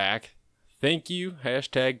are back. Thank you,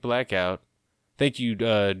 #Blackout. Thank you,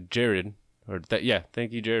 Jared.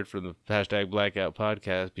 Thank you, Jared, for the #Blackout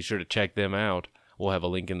Podcast. Be sure to check them out. We'll have a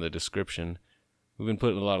link in the description. We've been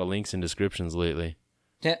putting a lot of links in descriptions lately.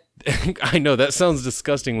 Yeah. I know, that sounds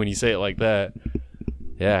disgusting when you say it like that.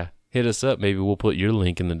 Yeah, hit us up. Maybe we'll put your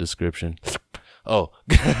link in the description. Oh.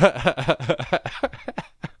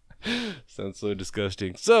 Sounds so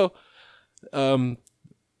disgusting. So,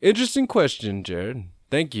 interesting question, Jared.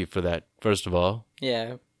 Thank you for that, first of all.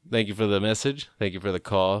 Yeah. Thank you for the message. Thank you for the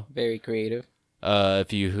call. Very creative.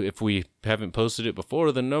 If we haven't posted it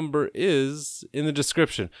before, the number is in the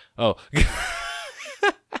description. Oh.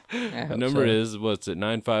 The number is, what's it,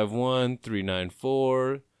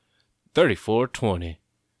 951-394-3420.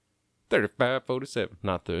 3547.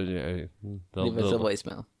 Not 30. Leave us a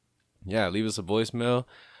voicemail. Yeah, leave us a voicemail.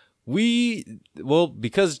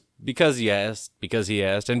 Because he asked,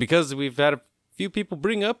 and because we've had a few people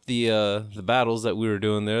bring up the battles that we were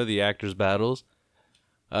doing there, the actors' battles.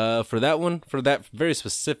 For that very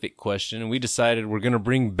specific question, we decided we're going to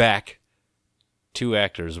bring back two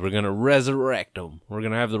actors. We're going to resurrect them. We're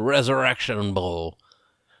going to have the Resurrection Bowl.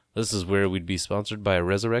 This is where we'd be sponsored by a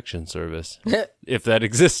resurrection service. If that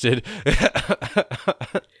existed.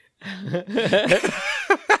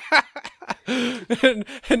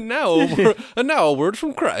 and now a word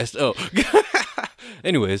from Christ. Oh.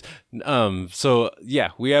 Anyways, so yeah,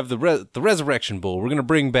 we have the Resurrection Bowl. We're going to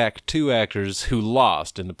bring back two actors who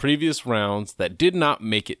lost in the previous rounds that did not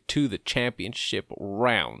make it to the championship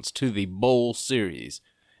rounds, to the bowl series.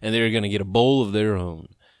 And they're going to get a bowl of their own.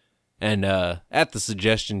 And at the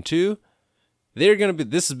suggestion too,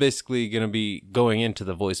 this is basically going to be going into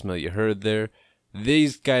the voicemail you heard there.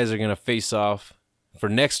 These guys are going to face off for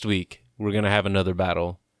next week. We're going to have another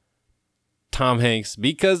battle. Tom Hanks,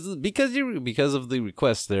 because of the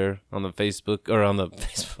request there on the Facebook or on the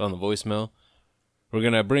voicemail, we're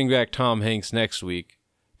gonna bring back Tom Hanks next week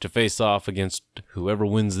to face off against whoever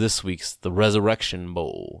wins this week's the Resurrection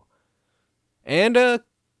Bowl. And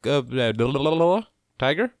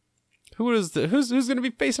Tiger, who's going to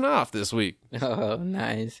be facing off this week? Oh,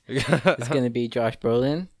 nice. It's going to be Josh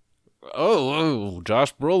Brolin. Oh,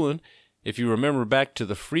 Josh Brolin. If you remember back to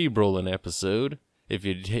the Free Brolin episode, if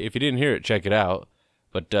you didn't hear it, check it out.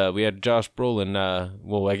 But we had Josh Brolin.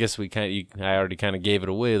 Well, I guess I already kind of gave it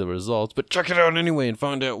away, the results. But check it out anyway and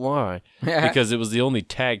find out why. Because it was the only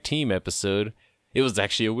tag team episode. It was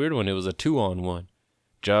actually a weird one. It was a 2-on-1.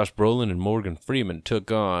 Josh Brolin and Morgan Freeman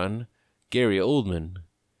took on Gary Oldman.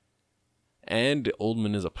 And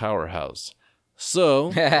Oldman is a powerhouse.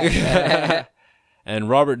 So, and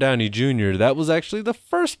Robert Downey Jr., that was actually the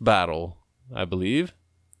first battle, I believe.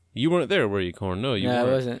 You weren't there, were you, Corn? No, I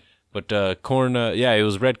wasn't. But Corn, it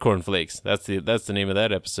was Red Cornflakes. That's the name of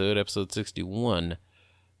that episode 61.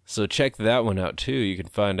 So check that one out, too. You can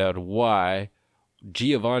find out why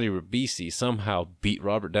Giovanni Ribisi somehow beat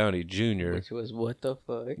Robert Downey Jr. Which was what the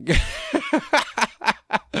fuck?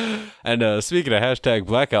 And speaking of hashtag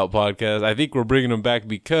Blackout Podcast, I think we're bringing them back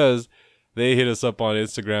because they hit us up on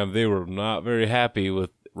Instagram. They were not very happy with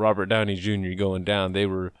Robert Downey Jr. going down. They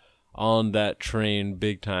were on that train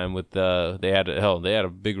big time with they had a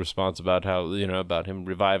big response about how, about him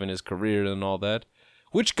reviving his career and all that,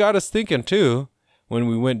 which got us thinking too. When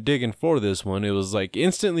we went digging for this one, it was like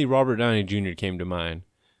instantly Robert Downey Jr. came to mind.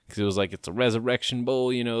 Because it was like, it's a Resurrection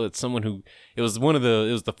Bowl, it's someone who, it was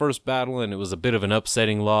the first battle, and it was a bit of an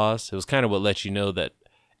upsetting loss. It was kind of what let you know that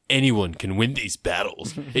anyone can win these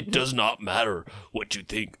battles. It does not matter what you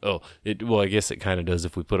think. Well, I guess it kind of does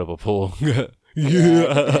if we put up a poll. Yeah.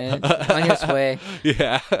 On your sway.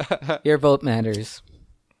 Yeah. Your vote matters.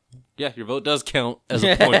 Yeah, your vote does count as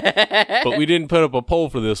a point. But we didn't put up a poll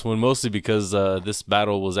for this one, mostly because this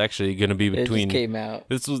battle was actually going to be between... It just came out.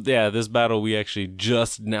 This battle we actually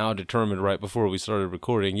just now determined right before we started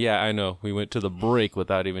recording. Yeah, I know. We went to the break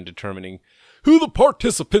without even determining who the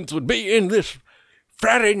participants would be in this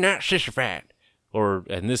Friday night sister fight. Or,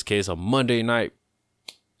 in this case, a Monday night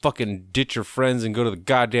fucking ditch your friends and go to the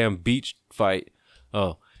goddamn beach fight.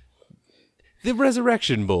 Oh. The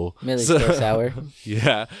Resurrection Bowl. Millie's Store Sour.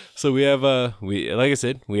 Yeah. So we have like I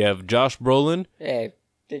said, we have Josh Brolin. Hey,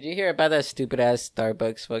 did you hear about that stupid ass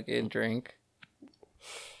Starbucks fucking drink?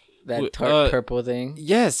 That tart purple thing?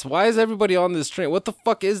 Yes. Why is everybody on this train? What the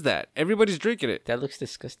fuck is that? Everybody's drinking it. That looks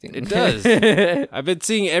disgusting. It does. I've been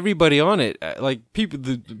seeing everybody on it. Like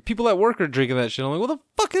the people at work are drinking that shit. I'm like, what the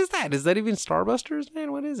fuck is that? Is that even Starbusters,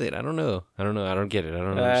 man? What is it? I don't know. I don't get it. I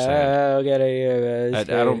don't understand.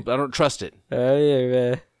 I don't trust it.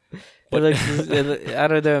 I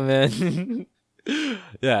don't know, man.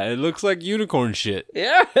 Yeah, it looks like unicorn shit.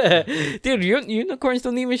 Yeah. Dude, unicorns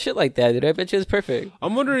don't even shit like that, dude. I bet you it's perfect.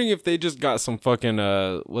 I'm wondering if they just got some fucking,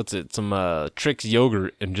 some Trix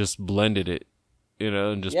yogurt and just blended it,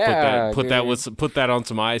 and just put that on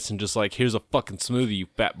some ice and just like, here's a fucking smoothie, you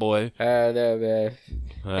fat boy. No, man.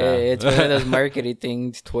 It's one of those marketing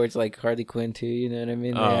things towards like Harley Quinn too, you know what I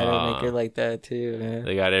mean? They had to make her like that too, man.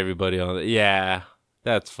 They got everybody on it. Yeah,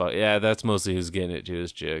 that's Yeah, that's mostly who's getting it too,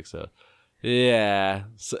 is Chick, so. Yeah,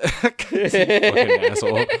 fucking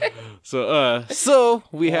asshole. So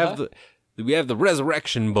we have the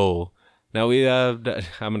Resurrection Bowl. Now I'm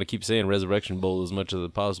gonna keep saying Resurrection Bowl as much as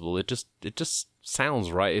possible. It just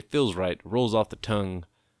sounds right. It feels right. It rolls off the tongue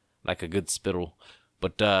like a good spittle.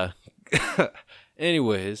 But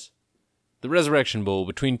anyways, the Resurrection Bowl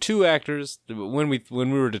between two actors. When we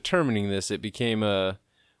were determining this, it became we're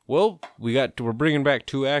bringing back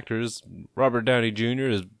two actors. Robert Downey Jr.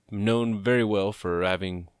 is known very well for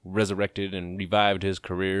having resurrected and revived his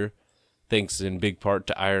career, thanks in big part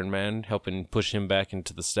to Iron Man, helping push him back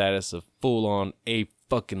into the status of full-on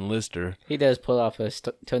A-fucking-lister. He does pull off a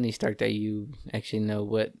Tony Stark that you actually know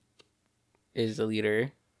what is the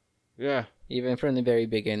leader. Yeah. Even from the very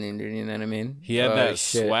beginning, dude, you know what I mean? He had that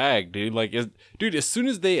swag, dude. Like, as soon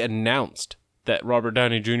as they announced that Robert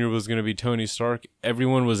Downey Jr. was going to be Tony Stark,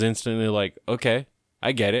 everyone was instantly like, okay,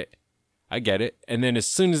 I get it. And then as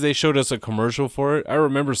soon as they showed us a commercial for it, I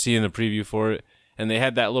remember seeing the preview for it, and they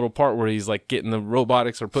had that little part where he's like getting the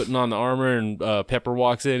robotics or putting on the armor, and Pepper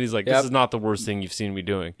walks in. He's like, this is not the worst thing you've seen me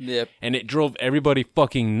doing. Yep. And it drove everybody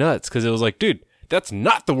fucking nuts because it was like, dude, that's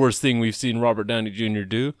not the worst thing we've seen Robert Downey Jr.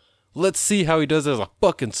 do. Let's see how he does as a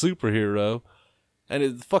fucking superhero.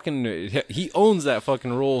 And he owns that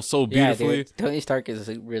fucking role so beautifully. Yeah, dude. Tony Stark is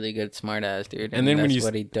a really good smartass, dude. And then that's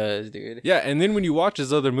what he does, dude. Yeah, and then when you watch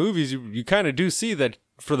his other movies, you kind of do see that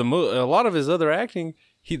for a lot of his other acting,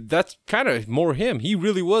 that's kind of more him. He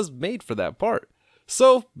really was made for that part.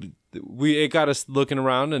 So it got us looking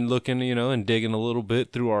around and looking, and digging a little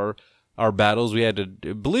bit through our battles. We had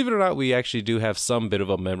to, believe it or not, we actually do have some bit of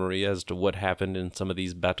a memory as to what happened in some of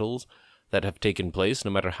these battles. that have taken place,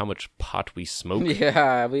 no matter how much pot we smoke.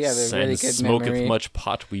 Yeah, we have a And really good smoketh memory. much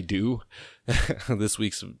pot we do. This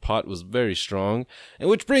week's pot was very strong. And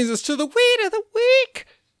which brings us to the weed of the week,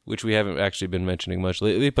 which we haven't actually been mentioning much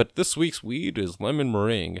lately, but this week's weed is lemon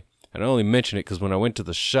meringue. And I only mention it because when I went to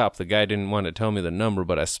the shop, the guy didn't want to tell me the number,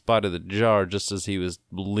 but I spotted the jar just as he was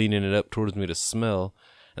leaning it up towards me to smell.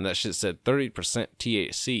 And that shit said 30%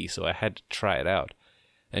 THC, so I had to try it out.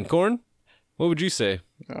 And Corn, what would you say?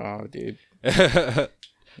 Oh, dude.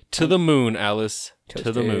 To the moon, Alice.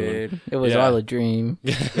 To the moon. Dude, it was Yeah. all a dream.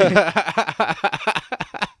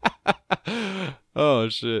 Oh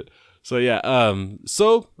shit. So yeah,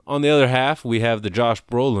 so on the other half we have the Josh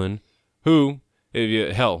Brolin, who,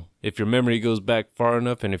 if your memory goes back far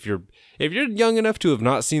enough, and if you're young enough to have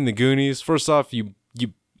not seen the Goonies, first off, you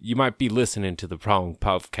might be listening to the wrong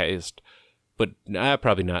podcast, but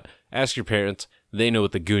probably not. Ask your parents; they know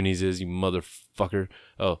what the Goonies is, you motherfucker.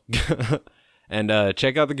 Oh, and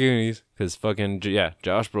check out the Goonies, because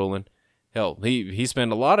Josh Brolin. Hell, he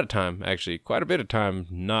spent a lot of time, actually, quite a bit of time,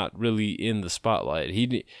 not really in the spotlight. He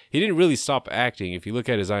didn't really stop acting. If you look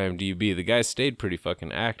at his IMDb, the guy stayed pretty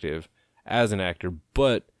fucking active as an actor,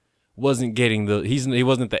 but wasn't getting he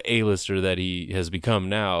wasn't the A-lister that he has become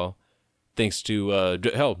now, thanks to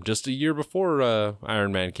just a year before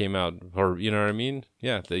Iron Man came out, or you know what I mean?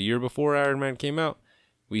 Yeah, the year before Iron Man came out,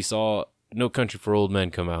 we saw No Country for Old Men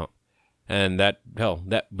come out. And that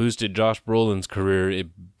boosted Josh Brolin's career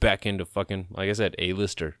back into fucking, like I said,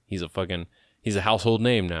 A-lister. He's a household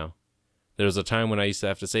name now. There was a time when I used to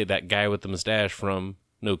have to say that guy with the mustache from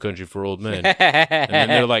No Country for Old Men. And then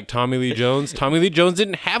they're like, Tommy Lee Jones. Tommy Lee Jones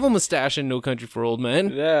didn't have a mustache in No Country for Old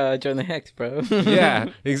Men. Yeah, Jonah Hex, bro.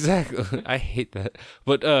 Yeah, exactly. I hate that.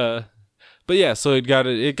 But yeah, so it got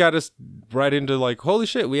us right into like, holy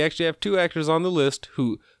shit, we actually have two actors on the list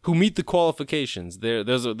who meet the qualifications. There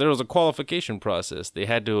was a qualification process. They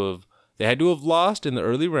had to have lost in the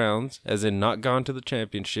early rounds, as in not gone to the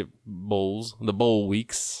championship bowls, the bowl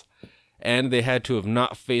weeks, and they had to have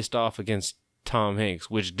not faced off against Tom Hanks,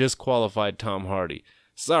 which disqualified Tom Hardy.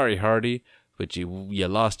 Sorry, Hardy, but you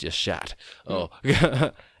lost your shot. Oh,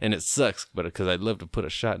 and it sucks, but because I'd love to put a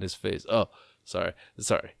shot in his face. Oh, sorry.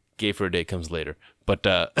 Gay for a Day comes later, but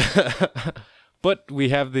we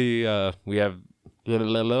have Josh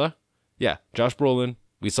Brolin.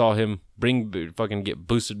 We saw him get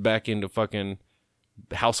boosted back into fucking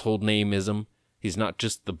household nameism. He's not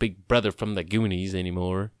just the big brother from the Goonies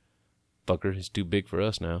anymore. Fucker, he's too big for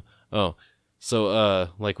us now. Oh, so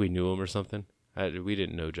like we knew him or something. We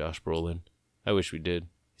didn't know Josh Brolin. I wish we did.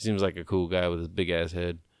 He seems like a cool guy with his big ass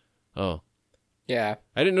head. Oh. Yeah.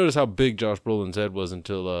 I didn't notice how big Josh Brolin's head was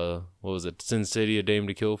until, what was it, Sin City, A Dame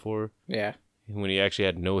to Kill For? Yeah. When he actually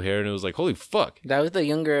had no hair, and it was like, holy fuck. That was the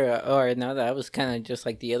younger, or no, that was kind of just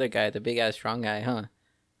like the other guy, the big ass strong guy, huh?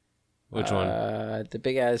 Which one? The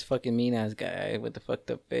big ass fucking mean ass guy with the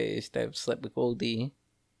fucked up face that slept with Goldie.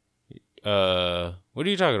 What are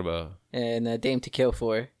you talking about? And Dame to Kill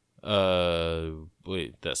For.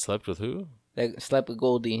 Wait, that slept with who? That slept with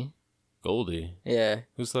Goldie. Goldie? Yeah.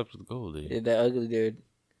 Who slept with Goldie? The ugly dude.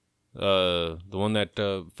 The one that,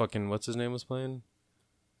 fucking, what's his name was playing?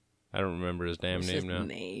 I don't remember his damn What's name his now.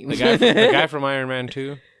 name? The guy from Iron Man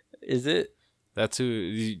 2? Is it? That's who,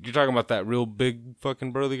 you're talking about that real big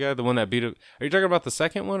fucking burly guy? The one that beat up, are you talking about the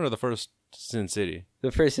second one or the first Sin City? The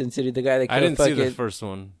first Sin City, the guy that killed I didn't see the fucking- first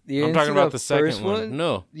one. You I'm didn't talking see about the the second first one. one?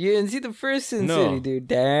 No. You didn't see the first Sin No. City, dude.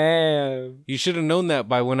 Damn. You should have known that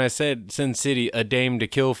by when I said Sin City, A Dame to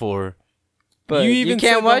Kill For. But You you, even said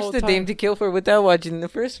can't the watch whole the time. Dame to Kill For without watching the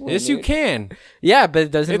first one. Yes, you dude. can. Yeah, but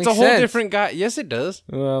it doesn't It's make a whole sense. different guy. Yes, it does.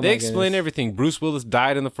 Oh, They my explain goodness. everything. Bruce Willis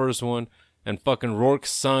died in the first one, and fucking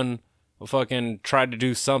Rourke's son fucking tried to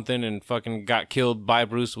do something and fucking got killed by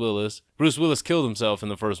Bruce Willis. Bruce Willis killed himself in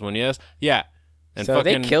the first one, yes? Yeah. And So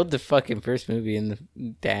fucking, they killed the fucking first movie in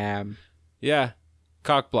the... Damn. Yeah.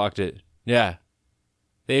 Cock blocked it. Yeah.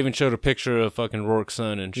 They even showed a picture of fucking Rourke's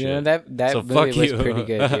son and shit. You know, that So movie fuck was you. pretty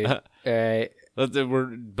good, dude. Alright.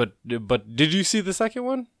 But did you see the second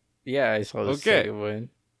one? Yeah, I saw the Okay. second one.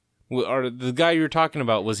 Or the guy you were talking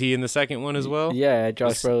about, was he in the second one as well? Yeah, Josh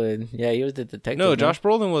Was- Brolin. Yeah, he was the detective. No, Josh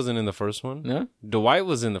Brolin wasn't in the first one. No? Dwight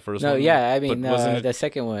was in the first No, one. yeah, I but mean, wasn't it- the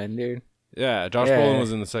second one, dude. Yeah, Josh Yeah. Brolin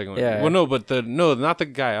was in the second one. Yeah. Well, no, but not the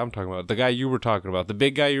guy I'm talking about. The guy you were talking about. The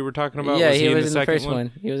big guy you were talking about. Yeah, was he in was the in the second first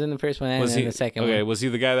one. He was in the first one and Was in he the second okay? one. Was he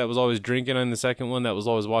the guy that was always drinking in the second one? That was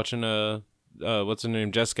always watching what's her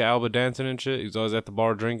name, Jessica Alba dancing and shit. He was always at the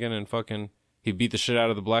bar drinking and fucking. He beat the shit out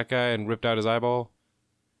of the black guy and ripped out his eyeball.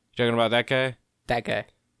 You talking about that guy? That guy.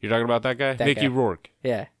 You're talking about that guy? That Mickey guy. Rourke.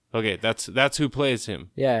 Yeah. Okay, that's who plays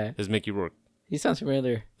him. Yeah. Is Mickey Rourke. He sounds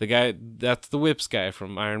familiar. The guy, that's the Whips guy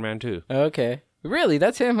from Iron Man 2. Okay. Really?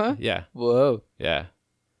 That's him, huh? Yeah, Whoa. yeah.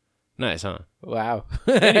 Nice, huh? Wow.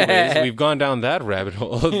 Anyways, we've gone down that rabbit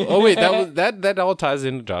hole. Oh wait, that all ties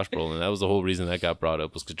into Josh Brolin. That was the whole reason that got brought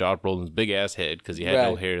up was because Josh Brolin's big ass head because he had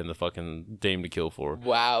no Right. hair in the fucking Dame to Kill For.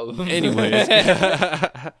 Wow. Anyways,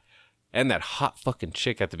 and that hot fucking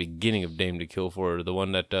chick at the beginning of Dame to Kill For, the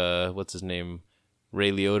one that what's his name,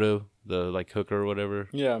 Ray Liotta, the like hooker or whatever.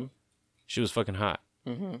 Yeah. She was fucking hot.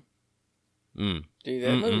 Mm-hmm. Mm. Dude,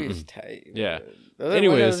 that movie is tight. Yeah. Those are one of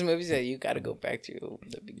Anyways. those movies that you got to go back to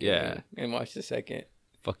the beginning and watch the second.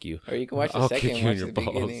 Fuck you. Or you can watch the I'll second kick and you in watch your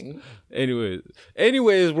the balls. beginning.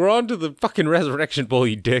 Anyways, we're on to the fucking Resurrection Bowl,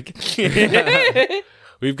 you dick.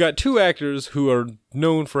 We've got two actors who are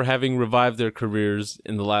known for having revived their careers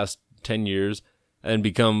in the last 10 years and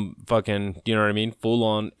become fucking, you know what I mean,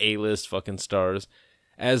 full-on A-list fucking stars.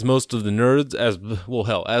 As most of the nerds, as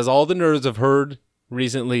all the nerds have heard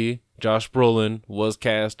recently, Josh Brolin was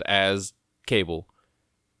cast as Cable.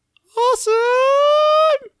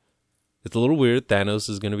 Awesome! It's a little weird. Thanos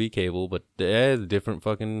is going to be Cable, but different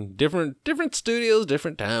studios,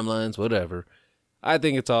 different timelines, whatever. I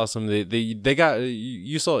think it's awesome. They got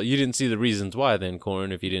you didn't see the reasons why then,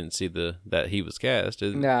 Corn, if you didn't see that he was cast.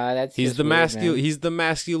 Nah, that's he's just the weird, man. he's the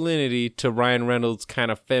masculinity to Ryan Reynolds'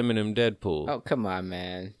 kind of feminine Deadpool. Oh, come on,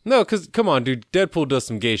 man. No, cause come on, dude, Deadpool does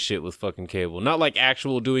some gay shit with fucking Cable. Not like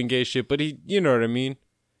actual doing gay shit, but he, you know what I mean.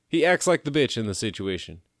 He acts like the bitch in the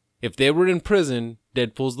situation. If they were in prison,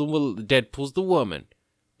 Deadpool's the woman.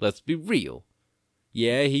 Let's be real.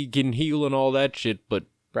 Yeah, he can heal and all that shit, but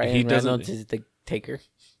Ryan he doesn't. Reynolds is the taker.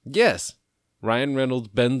 Yes, Ryan Reynolds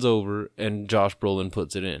bends over and Josh Brolin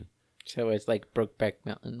puts it in. So it's like Brokeback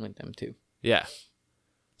Mountain with them too. Yeah.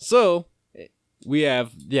 So we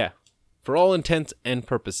have, for all intents and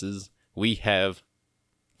purposes, we have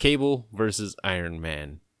Cable versus Iron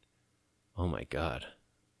Man. Oh my god.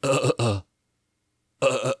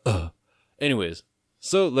 Anyways,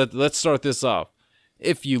 so let's start this off.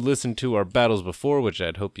 If you listened to our battles before, which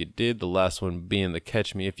I'd hope you did, the last one being the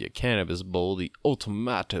Catch Me If You Cannabis Bowl, the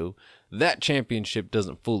Ultimato, that championship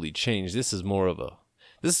doesn't fully change. This is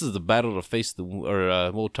the battle to face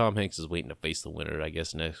Tom Hanks is waiting to face the winner, I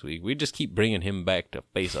guess, next week. We just keep bringing him back to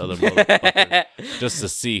face other motherfuckers just to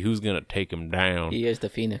see who's going to take him down. He is the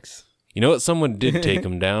Phoenix. You know what? Someone did take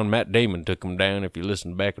him down. Matt Damon took him down. If you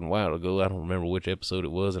listened back a while ago, I don't remember which episode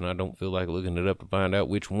it was, and I don't feel like looking it up to find out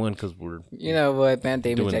which one because we're. You know what? Matt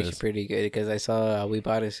Damon's doing actually this. pretty good because I saw We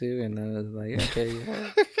Bought a Suit and I was like, okay, yeah.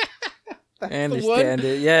 I one? understand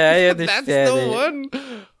it. Yeah, I understand That's the it.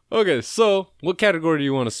 one. Okay, so what category do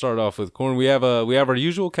you want to start off with, Corn? We have our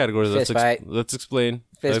usual categories. Fist fight. Let's explain.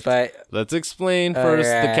 Fist fight. Let's explain first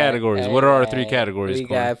the Alright, categories. What are our three alright. categories, We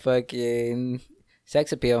Corn? got fucking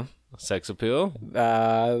sex appeal, Sex appeal,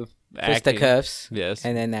 acting. Acting. Fisticuffs, yes,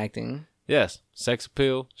 and then acting. yes. Sex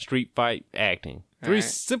appeal, street fight, acting. Three Alright.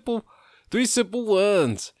 simple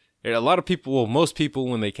ones. Yeah, a lot of people, well, most people,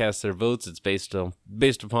 when they cast their votes, it's based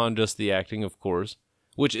upon just the acting, of course,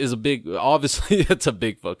 which is obviously that's a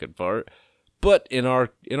big fucking part. But in our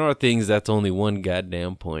things, that's only one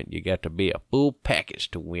goddamn point. You got to be a full package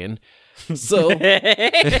to win. So,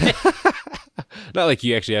 not like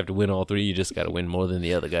you actually have to win all three. You just got to win more than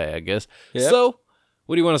the other guy, I guess. Yep. So,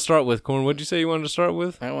 what do you want to start with, Corn? What did you say you wanted to start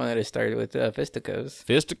with? I wanted to start with fisticuffs.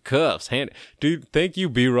 Fisticuffs. Dude, thank you,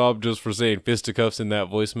 B-Rob, just for saying fisticuffs in that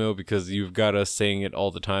voicemail because you've got us saying it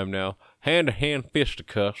all the time now. Hand-to-hand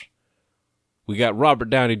fisticuffs. We got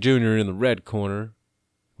Robert Downey Jr. in the red corner.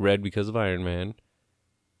 Red because of Iron Man.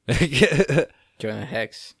 Jonah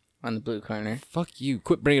Hex on the blue corner. Fuck you.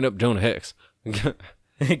 Quit bringing up Jonah Hex.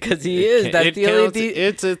 Because he is. That's the only counts. thing.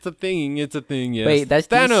 It's a thing. It's a thing, yes. Wait, that's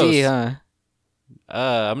Thanos. DC, huh?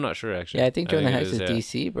 I'm not sure, actually. Yeah, I think Jonah Hex it is yeah.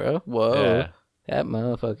 DC, bro. Whoa. Yeah. That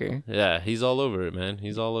motherfucker. Yeah, he's all over it, man.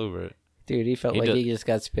 He's all over it. Dude, he felt He like does- he just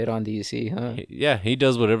got spit on DC, huh? Yeah, he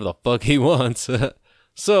does whatever the fuck he wants.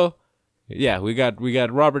 So, yeah, we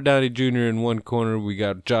got Robert Downey Jr. in one corner. We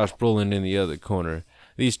got Josh Brolin in the other corner.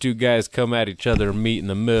 These two guys come at each other and meet in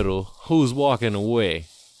the middle. Who's walking away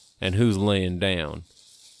and who's laying down?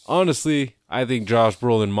 Honestly, I think Josh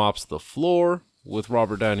Brolin mops the floor with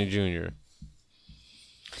Robert Downey Jr.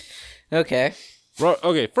 Okay.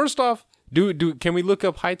 Okay, first off, can we look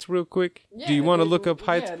up heights real quick? Do you want to look up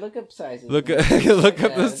heights? Yeah, look up sizes. Look up the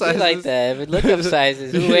Do sizes. like that. But look up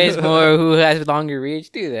sizes. Who weighs more? Who has longer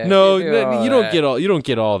reach? Do that. No, Do all you don't that. get all. You don't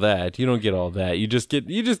get all that. You don't get all that. You just get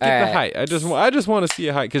the Alright. height. I just want to see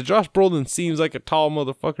a height because Josh Brolin seems like a tall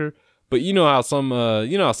motherfucker. But you know how some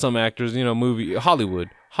actors,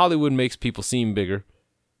 Hollywood makes people seem bigger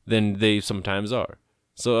than they sometimes are.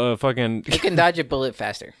 So fucking You can dodge a bullet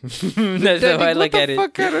faster. That's how I look at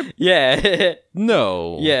it. Yeah.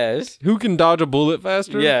 No. Yes. Who can dodge a bullet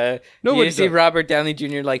faster? Yeah. Nobody You see does. Robert Downey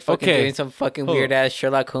Jr. like fucking Okay. doing some fucking Hold weird on. ass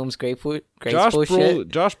Sherlock Holmes graceful Josh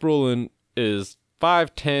shit. Brolin is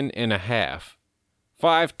 5'10" and a half.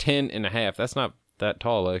 5'10" and a half. That's not that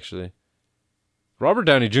tall, actually. Robert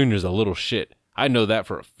Downey Jr. is a little shit. I know that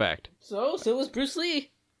for a fact. So was Bruce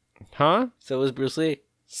Lee. Huh? So was Bruce Lee.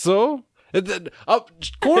 So?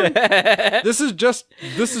 Gordon, this is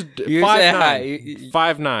You said high.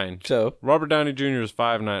 5'9". So Robert Downey Jr. is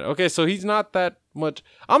 5'9". Okay, so he's not that much.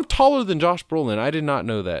 I'm taller than Josh Brolin. I did not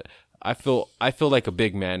know that. I feel like a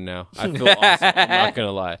big man now. I feel awesome. I'm not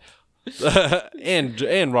gonna lie.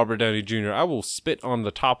 and Robert Downey Jr. I will spit on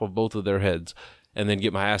the top of both of their heads and then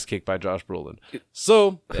get my ass kicked by Josh Brolin.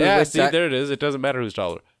 So yeah, was see, that? there it is. It doesn't matter who's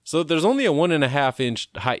taller. So there's only a 1.5 inch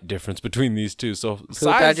height difference between these two. So who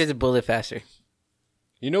size, dodges a bullet faster?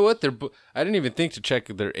 you know what? I didn't even think to check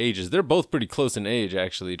their ages. They're both pretty close in age,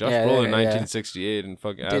 actually. Josh Yeah, Brolin, yeah. 1968, and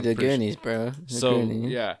fucking. Dude, I'm the pretty sure- Goonies, bro. The So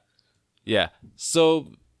Goonies. yeah.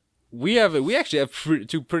 So we actually have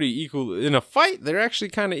two pretty equal in a fight. They're actually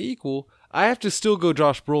kind of equal. I have to still go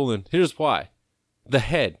Josh Brolin. Here's why: the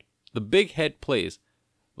big head plays.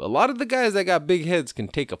 A lot of the guys that got big heads can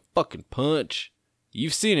take a fucking punch.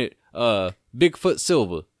 You've seen it. Bigfoot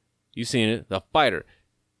Silva. You've seen it. The fighter.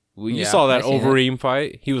 Well, you Yeah, saw that I seen it. Overeem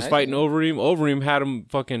fight. He was I fighting seen it. Overeem. Overeem had him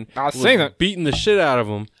fucking I've was seen it. beating the shit out of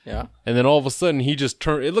him. Yeah. And then all of a sudden he just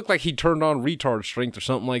turned. It looked like he turned on retard strength or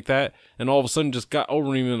something like that. And all of a sudden just got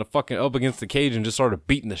Overeem in the fucking up against the cage and just started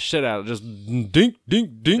beating the shit out of it. Just dink,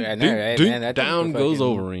 dink, dink, Yeah, I know, dink, right, dink. man? That Down thing's goes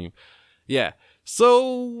fucking- Overeem. Yeah.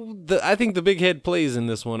 So I think the big head plays in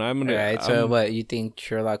this one. I'm gonna. Alright, so I'm- what, you think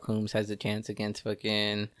Sherlock Holmes has a chance against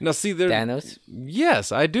fucking Now see there. Thanos?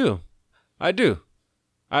 Yes, I do. I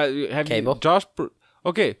have Cable?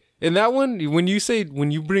 Okay, in that one, when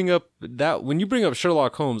you bring up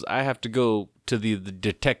Sherlock Holmes, I have to go to the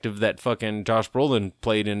detective that fucking Josh Brolin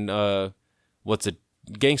played in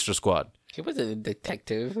Gangster Squad. He was a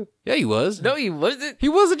detective. Yeah, he was. No, he wasn't. He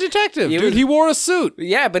was a detective, He dude. was- He wore a suit.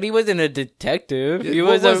 Yeah, but he wasn't a detective. Yeah,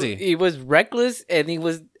 what was he? He was reckless and he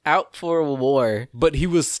was out for a war. But he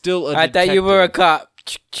was still a I detective. thought you were a cop.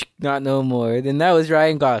 Not no more. Then that was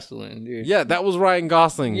Ryan Gosling, dude. Yeah, that was Ryan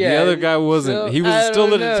Gosling. Yeah, the other guy wasn't. so, He was I still a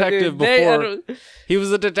don't know, detective dude. I before. don't- He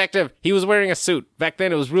was a detective. He was wearing a suit. Back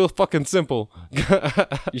then, it was real fucking simple.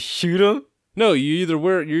 You shoot him? No, you're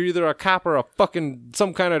either a cop or a fucking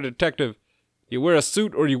some kind of detective. You wear a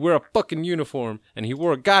suit or you wear a fucking uniform, and he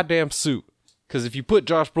wore a goddamn suit. Because if you put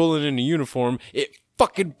Josh Brolin in a uniform, it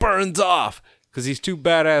fucking burns off. Because he's too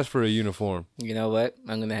badass for a uniform. You know what?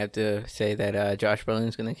 I'm gonna have to say that Josh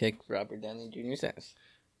Brolin's gonna kick Robert Downey Jr.'s ass.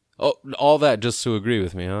 Oh, all that just to agree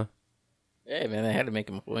with me, huh? Hey man, I had to make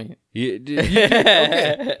him a point.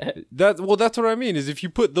 Okay. That's what I mean. Is if you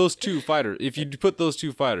put those two fighters, Dude,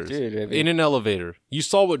 I mean- in an elevator, you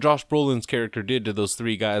saw what Josh Brolin's character did to those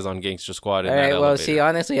three guys on Gangster Squad in All that right. elevator. Well, see,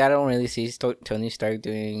 honestly, I don't really see Tony Stark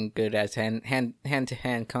doing good as hand to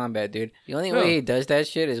hand combat, dude. The only No. way he does that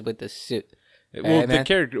shit is with the suit. Well, the man.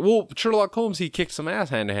 character. Well, Sherlock Holmes, he kicked some ass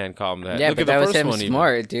hand to hand combat. Yeah, Look but at the that was first him one, even.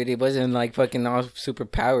 smart, dude. He wasn't like fucking all super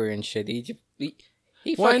power and shit. He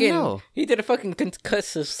Well, I fucking know. he did a fucking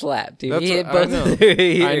concussive slap, dude. That's he hit what- I both know. of their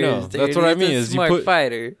ears. I know. Dude. That's what I He's mean, a is you smart put-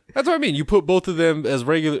 fighter. That's what I mean. You put both of them as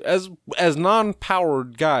regular, as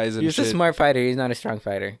non-powered guys and He's shit. a smart fighter. He's not a strong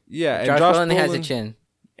fighter. Yeah, and Josh Josh Brolin has a Brolin- chin.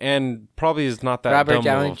 and probably is not that Robert dumb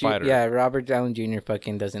Downey of a fighter. Yeah, Robert Downey Jr.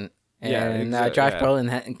 fucking doesn't. Yeah, And Josh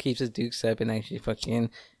Brolin keeps his dukes up and actually fucking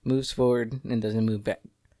moves forward and doesn't move back.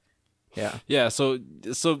 Yeah. Yeah, so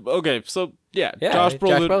okay, so yeah, Yeah, Josh Josh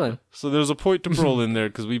Brolin. Brolin. So there's a point to Brolin there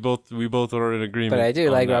because we both are in agreement. But I do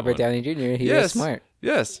on like that Robert one. Downey Jr. He Yes. is smart.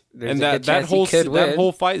 Yes, There's and a that good chance he whole could that win.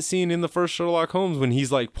 whole fight scene in the first Sherlock Holmes when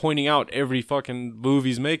he's like pointing out every fucking move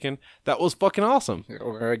he's making, that was fucking awesome.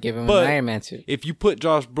 Or give him But an Iron Man suit. if you put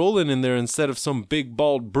Josh Brolin in there instead of some big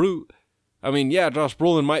bald brute, I mean, yeah, Josh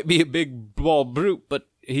Brolin might be a big bald brute, but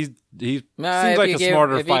he seems like a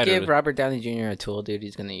smarter if fighter. you give Robert Downey Jr. a tool, dude,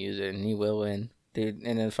 he's gonna use it and he will win. Dude,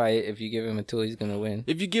 in a fight, if you give him a tool, he's gonna win.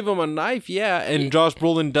 If you give him a knife, yeah, and Josh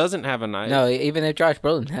Brolin doesn't have a knife. No, even if Josh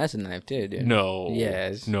Brolin has a knife too, dude. No.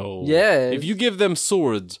 Yes. No. Yes. If you give them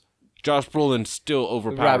swords, Josh Brolin still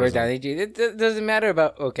overpowers Robert them. Downey Jr. It doesn't matter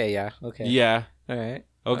about. Okay, yeah, okay, Yeah. all right.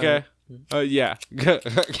 Okay. Yeah.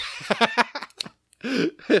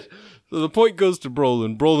 So the point goes to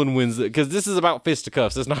Brolin. Brolin wins it because this is about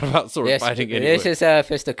fisticuffs. It's not about sword Yes, fighting anyway. this is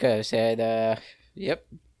fisticuffs, and yep.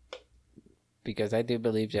 because I do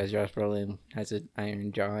believe that Josh Brolin has an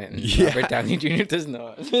iron jaw and Yeah. Robert Downey Jr. does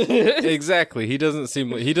not. Exactly. He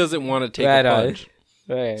doesn't want to take Right a on. punch.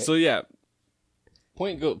 Right. So yeah,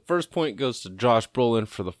 first point goes to Josh Brolin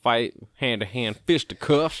for the fight, hand to hand, fist to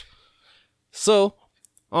cuffs. So,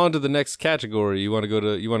 on to the next category. You want to go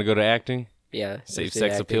to acting? yeah. Save let's do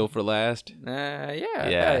sex acting. appeal for last. Yeah. Yeah.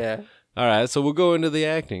 Yeah. All right, so we'll go into the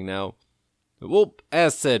acting now. Well,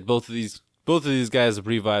 as said, both of these guys have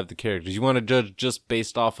revived the characters. You want to judge just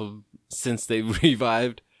based off of since they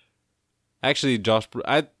revived? Actually,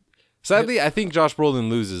 sadly, I think Josh Brolin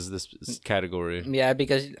loses this category. Yeah,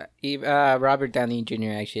 because Robert Downey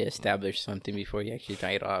Jr. actually established something before he actually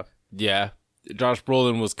died off. Yeah, Josh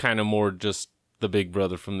Brolin was kind of more just the big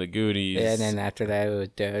brother from the Goonies. And then after that, it was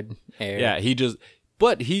Dead Air. Yeah,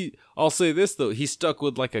 I'll say this though, he stuck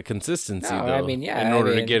with like a consistency No, though. I mean, yeah, in I order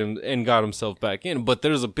to mean- get him and got himself back in. But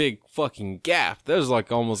there's a big fucking gap. There's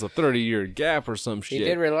like almost a 30-year gap or some He shit.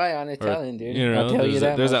 did rely on his Or, talent, dude. You know, I'll tell you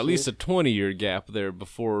that. there's much, at least dude. a 20-year gap there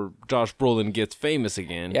before Josh Brolin gets famous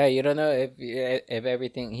again. Yeah, you don't know if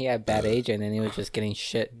everything he had bad agent and he was just getting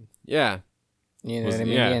shit. Yeah. You know Was- what I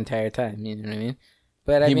mean? yeah. The entire time. You know what I mean?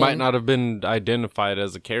 But He might not have been identified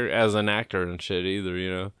as as an actor and shit either, you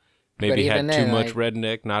know. Maybe he had even too then, much like-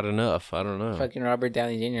 redneck, not enough. I don't know. Fucking Robert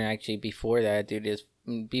Downey Jr. actually before that, dude,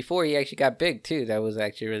 before he actually got big too. That was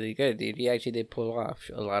actually really good, dude. He actually did pull off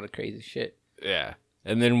a lot of crazy shit. Yeah.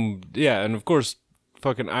 And then, yeah, and of course,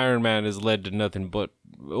 fucking Iron Man has led to nothing but,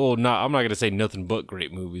 well, I'm not going to say nothing but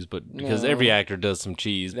great movies, but because No. every actor does some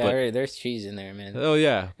cheese. But, There's cheese in there, man. oh,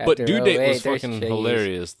 yeah. But After Due Date 08, was there's fucking cheese.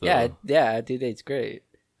 hilarious, though. Yeah, dude, it's great.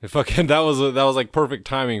 Fucking, that was like perfect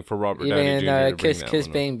timing for Robert Downey Even Jr. to bring Kiss that Kiss one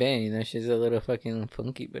up. Bang Bang, that shit's a little fucking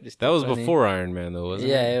funky, but it's That still was funny. before Iron Man, though, wasn't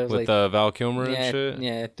it? Yeah, it was with like- Val Kilmer and Yeah, shit.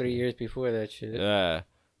 yeah, 3 years before that shit. Yeah.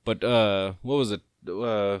 But, what was it?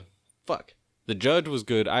 Fuck. The Judge was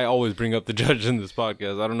good. I always bring up The Judge in this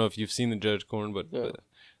podcast. I don't know if you've seen The Judge, Corn, but Yeah.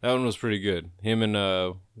 that one was pretty good. Him and,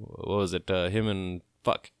 what was it? Him and,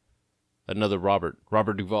 another Robert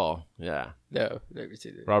Duvall. Yeah. No, never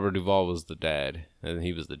seen it. Robert Duvall was the dad, and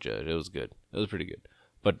he was the judge. It was good. It was pretty good.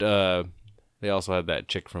 But, they also had that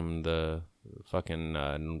chick from the fucking,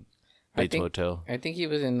 Bates think- Motel. I think he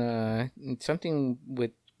was in something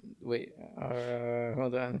with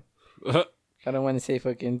hold on. I don't want to say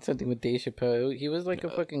fucking something with Dave Chappelle. He was like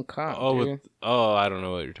a fucking cop. dude. I don't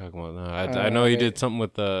know what you're talking about now. I know he okay. did something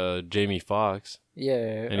with Jamie Foxx, Yeah.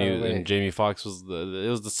 and Jamie Foxx was it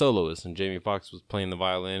was the soloist, and Jamie Foxx was playing the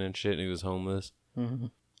violin and shit, and he was homeless. Mm-hmm.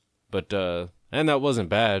 But and that wasn't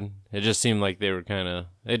bad. It just seemed like they were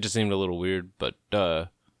it just seemed a little weird. But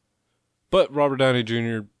Robert Downey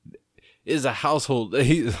Jr. is a household.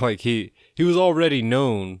 He was already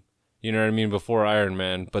known. You know what I mean? Before Iron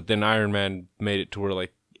Man, but then Iron Man made it to where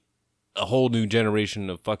like a whole new generation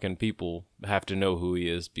of fucking people have to know who he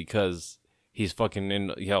is because he's fucking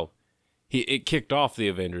it kicked off the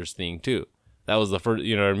Avengers thing too. That was the first,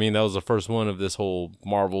 you know what I mean? That was the first one of this whole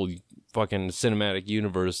Marvel fucking cinematic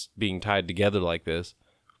universe being tied together like this.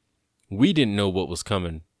 We didn't know what was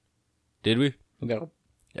coming, did we? No.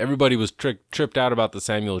 Everybody was tripped out about the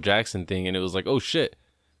Samuel Jackson thing, and it was like, oh shit.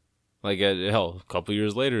 Like, a couple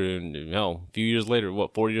years later, and a few years later,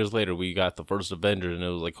 4 years later, we got the first Avengers, and it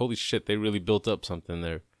was like, holy shit, they really built up something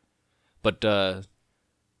there. But,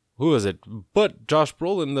 who was it? But Josh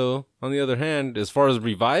Brolin, though, on the other hand, as far as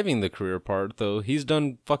reviving the career part, though, he's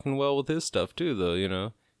done fucking well with his stuff, too, though, you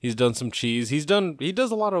know? He's done some cheese. He kind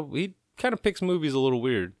of picks movies a little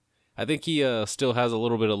weird. I think he still has a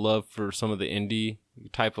little bit of love for some of the indie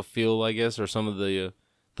type of feel, I guess, or some of the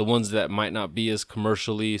ones that might not be as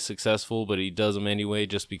commercially successful, but he does them anyway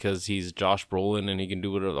just because he's Josh Brolin and he can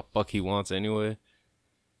do whatever the fuck he wants anyway.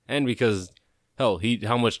 And because,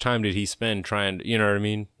 how much time did he spend trying, you know what I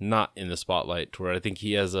mean, not in the spotlight, to where I think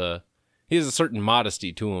he has a certain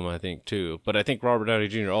modesty to him, I think, too. But I think Robert Downey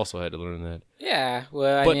Jr. also had to learn that. Yeah,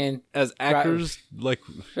 well, But I mean, as actors, like...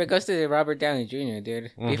 if it goes to the Robert Downey Jr., dude,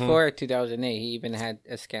 before 2008, he even had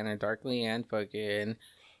a Scanner Darkly and fucking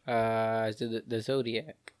the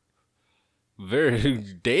Zodiac. Very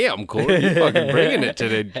damn, Corey. You're fucking bringing it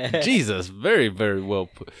today. Jesus, very, very well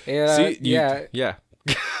put. Yeah, yeah.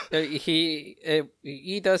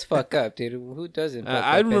 He does fuck up, dude. Who doesn't? fuck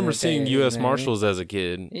I up in remember a seeing day, U.S. you know what I mean? Marshals as a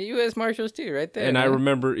kid, U.S. Marshals too, right there. and I man.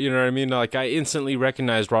 remember, you know what I mean. Like I instantly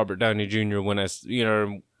recognized Robert Downey Jr. when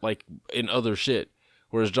like in other shit.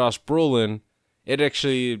 Whereas Josh Brolin, it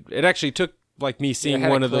actually took like me seeing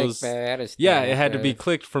one of those. Yeah, it had to be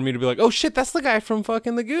clicked for me to be like, oh shit, that's the guy from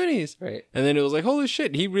fucking the Goonies. Right. And then it was like, holy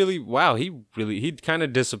shit, he kind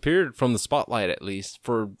of disappeared from the spotlight, at least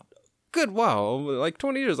for good while, like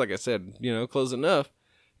 20 years, like I said, close enough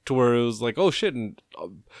to where it was like, oh shit.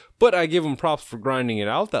 But I give him props for grinding it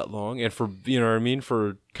out that long, and for,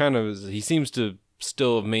 for kind of, he seems to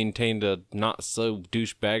still have maintained a not so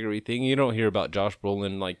douchebaggery thing. You don't hear about Josh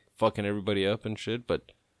Brolin like fucking everybody up and shit,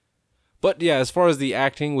 but yeah, as far as the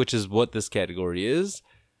acting, which is what this category is,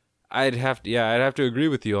 I'd have to agree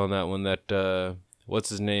with you on that one. That what's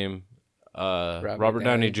his name? Robert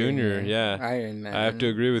Downey Jr. Yeah, Iron Man. I have to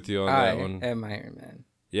agree with you on that one. I am Iron Man.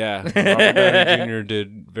 Yeah, Robert Downey Jr.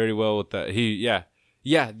 did very well with that.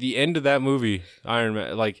 The end of that movie, Iron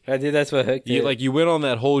Man, like, I did. That's what hooked it. You went on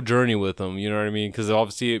that whole journey with him. You know what I mean? Because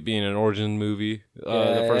obviously it being an origin movie,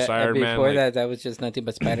 the first Iron Man. Before that was just nothing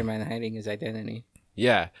but Spider-Man hiding his identity.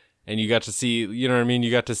 Yeah, and you got to see, you know what I mean?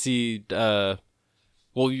 You got to see,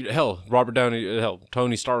 Robert Downey,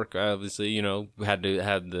 Tony Stark, obviously, had to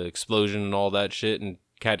have the explosion and all that shit, and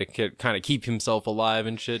had to kind of keep himself alive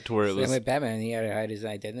and shit, to where it was. Same with Batman, he had to hide his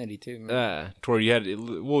identity too. To where you had, you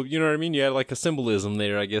know what I mean? You had like a symbolism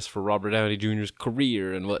there, I guess, for Robert Downey Jr.'s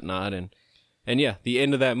career and whatnot, and yeah, the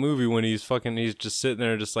end of that movie when he's just sitting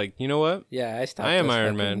there, just like, you know what? Yeah, I am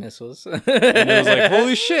Iron Man. Missiles. And it was like,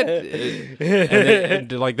 holy shit!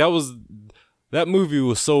 And like that movie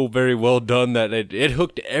was so very well done that it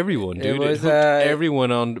hooked everyone, dude. It hooked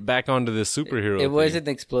everyone back onto this superhero. It wasn't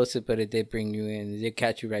explosive, but it did bring you in. It did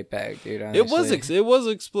catch you right back, dude. Honestly. It was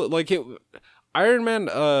Iron Man,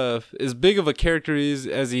 as big of a character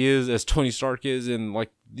as he is, as Tony Stark is, in,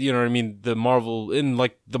 like, you know what I mean, the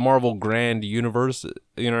Marvel grand universe.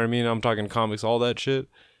 You know what I mean? I'm talking comics, all that shit.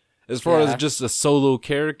 As far as just a solo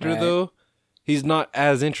character, though, he's not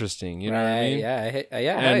as interesting. You know what I mean?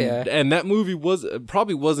 Yeah. And that movie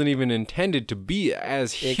probably wasn't even intended to be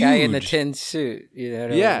as huge. The guy in the tin suit,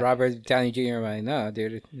 Robert Downey Jr. Like, no,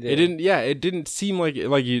 dude. It didn't. Yeah, it didn't seem like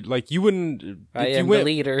you wouldn't. I am the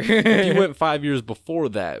leader. If you went 5 years before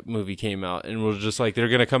that movie came out and was just like, they're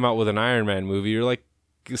gonna come out with an Iron Man movie, you're like,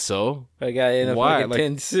 so a guy in a fucking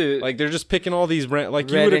tin suit, like they're just picking all these red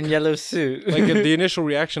and yellow suit. Like the initial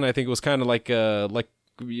reaction, I think, was kind of like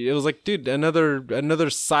it was like, dude, another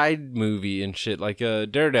side movie and shit, like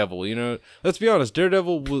Daredevil. Let's be honest, they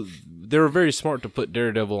were very smart to put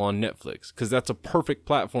Daredevil on Netflix, because that's a perfect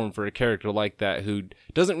platform for a character like that who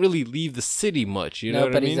doesn't really leave the city much. You know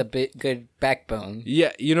what I mean? But he's a bit good backbone.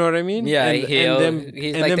 Yeah, you know what I mean? Yeah,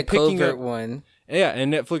 he's like the covert one. Yeah,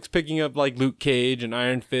 and Netflix picking up like Luke Cage and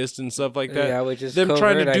Iron Fist and stuff like that. Yeah, which is them covert,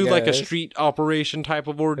 trying to do like a street operation type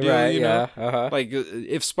of ordeal. Right, you know? Uh-huh. Like,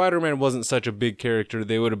 if Spider-Man wasn't such a big character,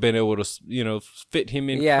 they would have been able to, fit him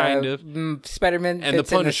in, kind of. Spider-Man and the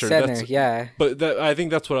Punisher. In the center, But I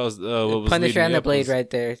think that's what I was. What was Punisher and the Blade right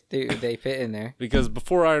there. They fit in there. Because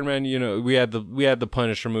before Iron Man, we had the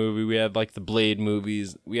Punisher movie, we had like the Blade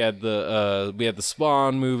movies, we had the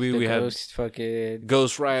Spawn movie, we had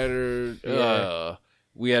Ghost Rider. Yeah.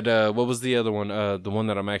 We had what was the other one? The one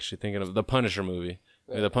that I'm actually thinking of, the Punisher movie,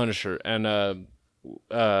 the Punisher, and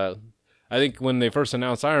I think when they first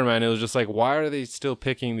announced Iron Man, it was just like, why are they still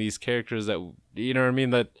picking these characters that, you know what I mean,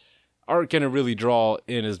 that aren't gonna really draw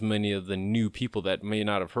in as many of the new people that may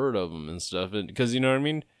not have heard of them and stuff, because you know what I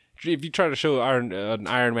mean. If you try to show an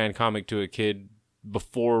Iron Man comic to a kid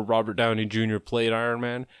before Robert Downey Jr. played Iron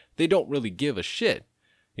Man, they don't really give a shit.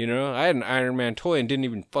 I had an Iron Man toy and didn't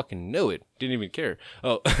even fucking know it. Didn't even care.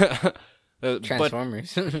 Oh,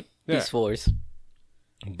 Transformers. Beast Wars.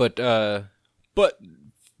 But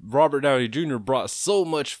Robert Downey Jr. brought so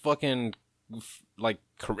much fucking like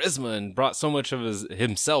charisma and brought so much of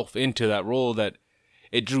himself into that role that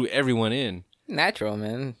it drew everyone in. Natural,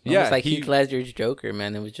 man. Almost like Heath Ledger's Joker,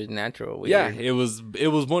 man. It was just natural. Weird. Yeah, it was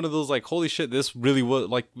one of those like, holy shit, this really was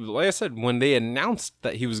like I said, when they announced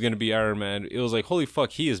that he was going to be Iron Man, it was like, holy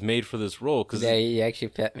fuck, he is made for this role. Cause, he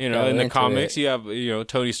actually in the comics, you have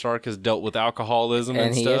Tony Stark has dealt with alcoholism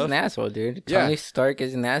and stuff. And he is an asshole, dude. Tony Stark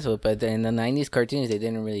is an asshole, but in the 90s cartoons, they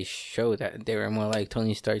didn't really show that. They were more like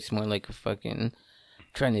Tony Stark's more like a fucking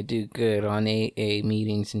trying to do good on AA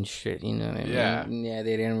meetings and shit, you know what I mean? Yeah,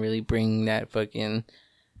 they didn't really bring that fucking,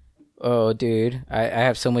 oh, dude, I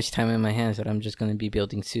have so much time in my hands that I'm just going to be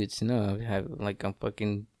building suits. No, I'm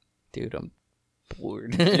fucking, dude, I'm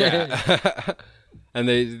bored. Yeah. And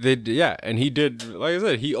and he did, like I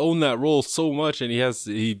said, he owned that role so much, and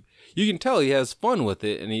you can tell he has fun with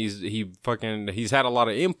it, and he's had a lot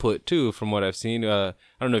of input too, from what I've seen. I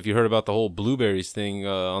don't know if you heard about the whole blueberries thing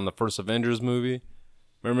on the first Avengers movie.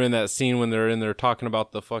 Remember in that scene when they're in there talking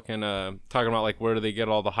about the fucking, talking about like where do they get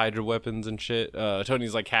all the Hydra weapons and shit?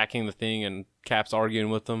 Tony's like hacking the thing and Cap's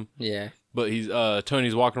arguing with them. Yeah. But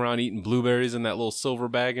Tony's walking around eating blueberries in that little silver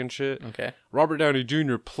bag and shit. Okay. Robert Downey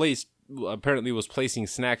Jr. placed apparently was placing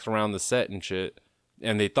snacks around the set and shit.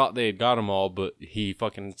 And they thought they had got them all, but he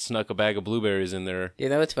fucking snuck a bag of blueberries in there. You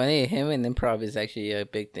know what's funny? Him and improv is actually a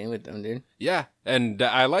big thing with them, dude. Yeah, and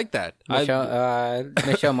I like that.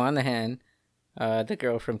 Michelle Monaghan, the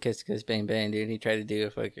girl from Kiss Kiss Bang Bang, dude. He tried to do a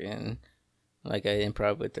fucking like an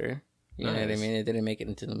improv with her. You know what I mean? It didn't make it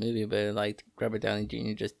into the movie, but like Robert Downey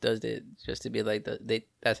Jr. just does it just to be like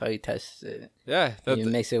that's how he tests it. Yeah, He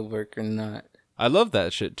makes it work or not. I love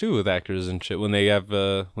that shit too with actors and shit when they have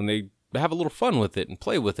a little fun with it and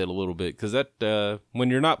play with it a little bit, because that when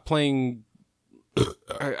you're not playing,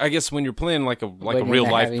 I guess when you're playing like a real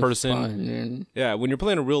life person, fun, yeah, when you're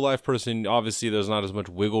playing a real life person, obviously there's not as much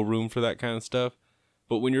wiggle room for that kind of stuff.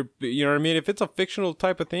 But when you know what I mean, if it's a fictional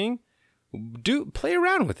type of thing, play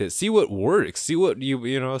around with it, see what works, see what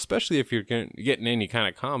you know, especially if you're getting any kind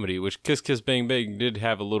of comedy, which Kiss Kiss Bang Bang did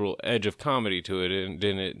have a little edge of comedy to it,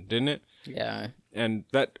 didn't it? Yeah, and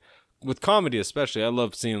that. With comedy especially, I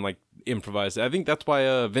love seeing like improvised. I think that's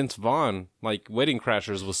why Vince Vaughn, like Wedding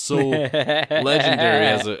Crashers, was so legendary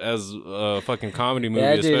as a fucking comedy movie,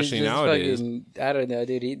 yeah, dude, especially nowadays. Fucking, I don't know,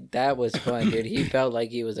 dude. That was fun, dude. He felt like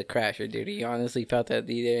he was a crasher, dude. He honestly felt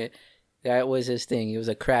that was his thing. He was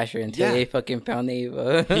a crasher until they fucking found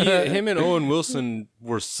Ava. Him and Owen Wilson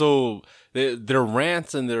were so their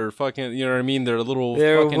rants and their fucking, you know what I mean, their little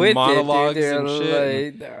fucking monologues and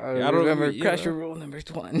shit. Like, I don't remember Crasher rule number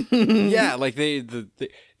 1. Yeah, like they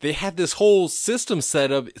had this whole system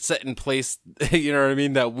set in place. You know what I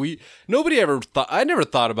mean? That nobody ever thought. I never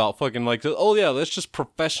thought about fucking like, oh yeah, let's just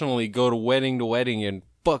professionally go to wedding and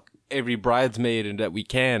fuck every bridesmaid and that we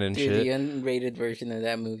can and shit. The unrated version of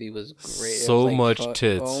that movie was great. So was much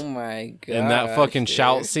tits. Oh my god! And that fucking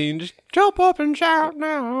shout scene, just jump up and shout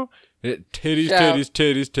now. Titties, Shout.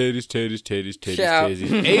 titties.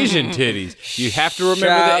 Asian titties. You have to remember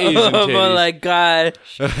the Asian titties. Oh my god!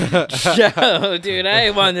 Shout, dude! I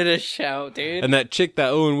wanted to shout, dude. And that chick that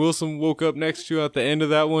Owen Wilson woke up next to at the end of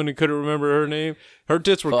that one and couldn't remember her name. Her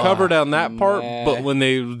tits were covered on that part, but when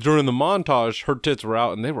during the montage, her tits were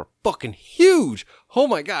out and they were fucking huge. Oh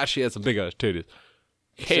my gosh, she had some big ass titties.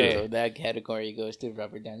 So that category goes to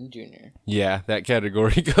Robert Downey Jr. Yeah, that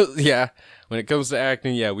category goes. Yeah, when it comes to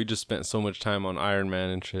acting, yeah, we just spent so much time on Iron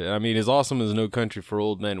Man and shit. I mean, as awesome as No Country for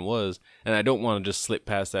Old Men was, and I don't want to just slip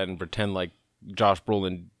past that and pretend like Josh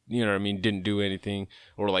Brolin, you know what I mean, didn't do anything,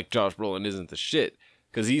 or like Josh Brolin isn't the shit,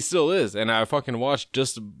 because he still is. And I fucking watched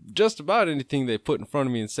just about anything they put in front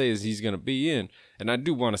of me and say is he's gonna be in. And I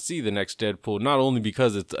do want to see the next Deadpool, not only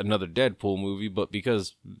because it's another Deadpool movie, but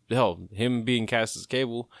because, hell, him being cast as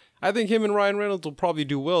Cable, I think him and Ryan Reynolds will probably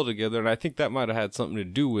do well together, and I think that might have had something to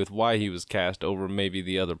do with why he was cast over maybe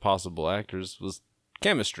the other possible actors, was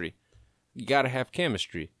chemistry. You gotta have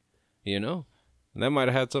chemistry, you know? And that might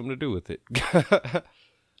have had something to do with it.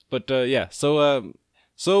 But, yeah, so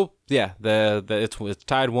yeah, it's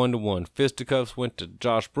tied 1-1. Fisticuffs went to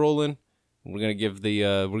Josh Brolin. We're gonna give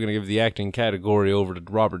the acting category over to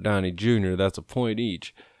Robert Downey Jr. That's a point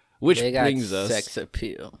each, which brings us sex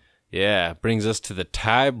appeal. Yeah, brings us to the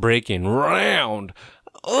tie-breaking round.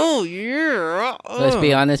 Oh yeah. Let's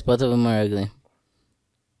be honest, both of them are ugly.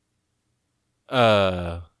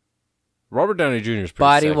 Robert Downey Jr. is pretty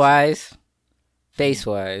body sexy. wise, face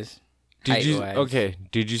wise, Did you height-wise. okay?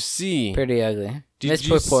 Did you see? Pretty ugly. Did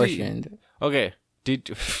you Misproportioned. see? Okay.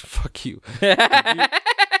 Fuck you.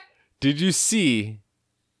 Did you see?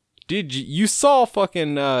 You saw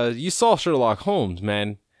fucking you saw Sherlock Holmes,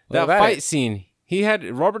 man. That fight scene.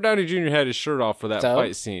 Robert Downey Jr. had his shirt off for that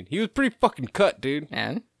fight scene. He was pretty fucking cut, dude.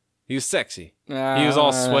 Man. He was sexy. He was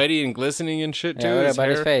all sweaty and glistening and shit too. Yeah, what about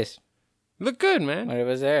his face? Looked good, man. What about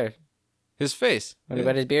his hair? His face. What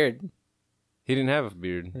about his beard? He didn't have a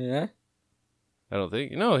beard. Yeah. I don't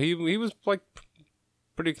think. No, he was like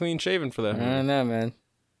pretty clean shaven for that. I don't know, man.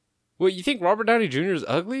 What, you think Robert Downey Jr. is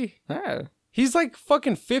ugly? Oh. He's like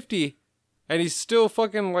fucking 50, and he's still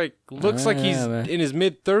fucking like looks like he's in his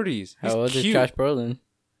mid-30s. How old is Josh Brolin?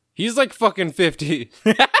 He's like fucking 50.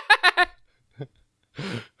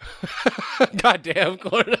 Goddamn,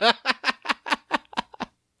 Gordon.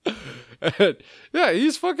 Yeah,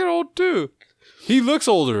 he's fucking old too. He looks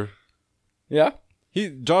older. Yeah.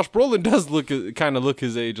 Josh Brolin does kind of look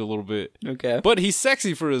his age a little bit. Okay. But he's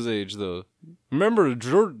sexy for his age, though. Remember,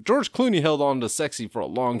 George Clooney held on to sexy for a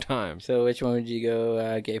long time. So which one would you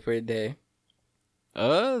go gay for a day?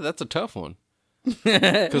 That's a tough one.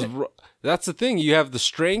 Because that's the thing. You have the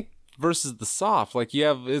strength versus the soft. Like you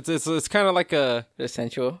have, it's kind of like a the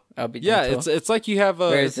sensual. I'll be gentle. It's like you have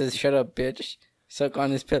a. Where it says "Shut up, bitch." Suck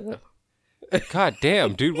on his pillow. God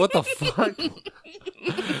damn, dude! What the fuck?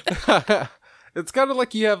 It's kind of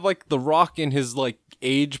like you have like The Rock in his like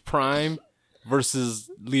age prime versus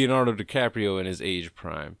Leonardo DiCaprio in his age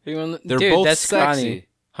prime. They're Dude, both that's sexy.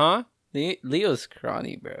 scrawny. Huh? Leo's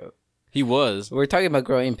scrawny, bro. He was. We're talking about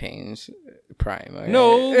growing pains prime. Right?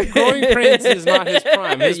 No, Growing Pains is not his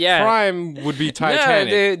prime. His prime would be Titanic.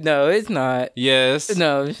 No, dude, no, it's not. Yes.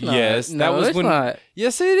 No, it's not. Yes, no, that was it's when. not.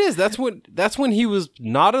 Yes, it is. That's when he was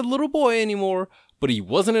not a little boy anymore, but he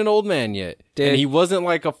wasn't an old man yet, Dude. and he wasn't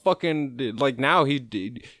like a fucking like now he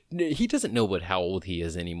doesn't know how old he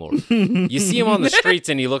is anymore. You see him on the streets,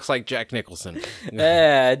 and he looks like Jack Nicholson.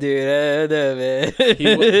 Ah, dude, I don't know, man.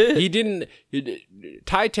 He didn't.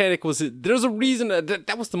 Titanic was. There's a reason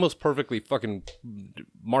that was the most perfectly fucking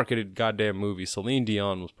marketed goddamn movie. Celine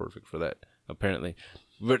Dion was perfect for that, apparently.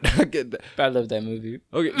 But I love that movie.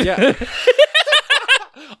 okay, yeah,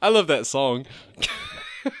 I love that song.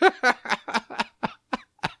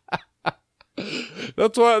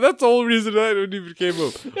 That's the whole reason that it even came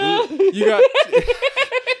up.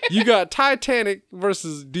 You got Titanic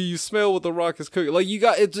versus Do You Smell What the Rock Is Cooking? Like you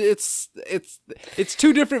got it's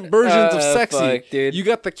two different versions of sexy. Fuck, dude. You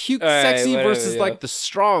got the cute All right, sexy whatever, versus yeah. like the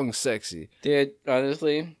strong sexy. Dude,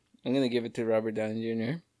 honestly, I'm gonna give it to Robert Downey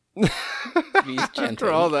Jr. He's gentle.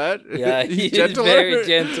 After all that, Yeah, he's gentler? very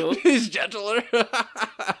gentle. He's gentler.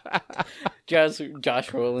 Josh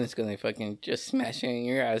Brolin's gonna fucking just smash it in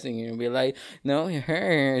your ass and you're gonna be like, no, it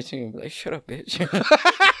hurts. And you're gonna be like, shut up, bitch.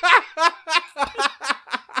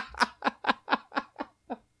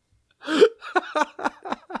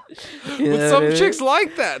 You But know some what I mean? chicks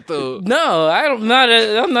like that though. No, I'm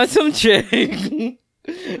not some chick.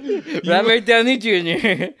 Robert Downey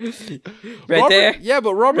Jr. Right there. Yeah,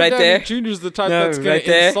 but Robert Right Downey there. Jr. is the type No, that's gonna right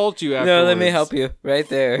there. insult you afterwards. No, let me help you. Right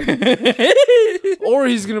there. Or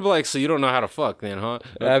he's gonna be like, so you don't know how to fuck then, huh?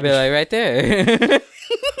 I'll be like, right there.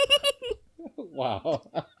 Wow.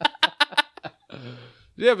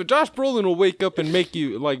 Yeah, but Josh Brolin will wake up and make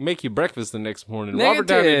you breakfast the next morning.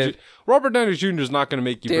 Negative. Robert Downey Jr. is not going to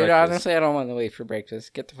make you Dude, breakfast. honestly, I don't want to wait for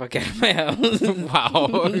breakfast. Get the fuck out of my house.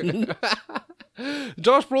 Wow.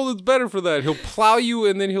 Josh Brolin's better for that. He'll plow you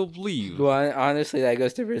and then he'll leave. Well, honestly, that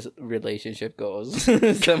goes to relationship goals.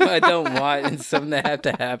 Some I don't want and some that have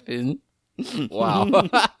to happen. Wow.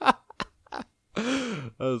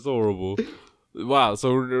 That's horrible. Wow,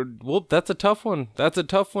 so well, that's a tough one. That's a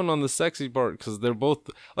tough one on the sexy part because they're both,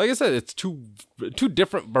 like I said, it's two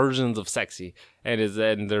different versions of sexy, and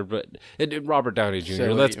Robert Downey Jr.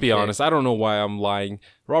 So let's you be pick. honest, I don't know why I'm lying.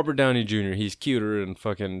 Robert Downey Jr. He's cuter and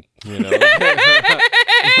fucking, you know.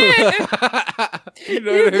 You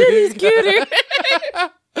know what I mean? He's cuter.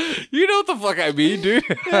 You know what the fuck I mean, dude.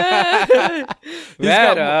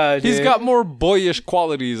 He's Dude. got more boyish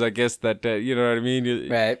qualities, I guess. That you know what I mean.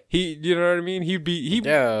 Right. You know what I mean.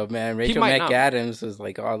 Yo, man, Rachel might not- McAdams was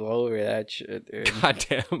like all over that shit, dude.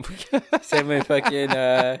 Goddamn. Same with fucking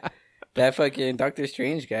that fucking Doctor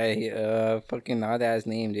Strange guy. Fucking not that his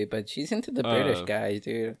name, dude, but she's into the British guys,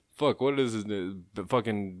 dude. Fuck, what is his name?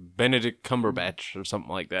 Fucking Benedict Cumberbatch or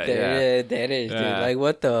something like that. That is, dude. Yeah. Like,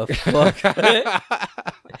 what the fuck?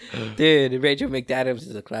 Dude, Rachel McAdams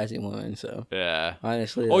is a classy woman, so Yeah.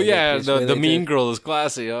 honestly. Oh like, yeah, it's the really mean good. girl is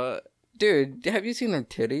classy, huh? Dude, have you seen her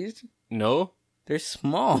titties? No. They're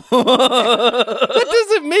small. That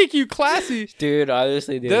doesn't make you classy. Dude,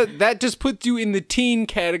 honestly, dude. That just puts you in the teen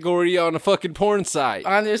category on a fucking porn site.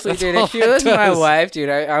 Honestly, That's dude, all if she that was my does. wife, dude,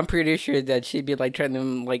 I'm pretty sure that she'd be like trying to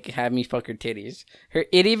like have me fuck her titties, her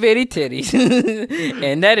itty bitty titties,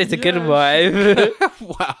 and that is a good wife.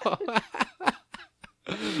 Wow.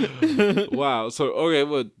 Wow. So okay,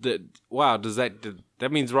 well, wow. Does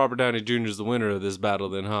that means Robert Downey Jr. is the winner of this battle,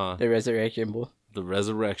 then, huh? The Resurrection Bull. The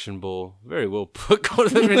Resurrection Bowl. Very well put.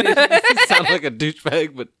 Sound like a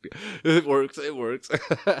douchebag, but it works. It works.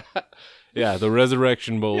 Yeah, the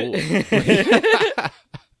Resurrection Bowl.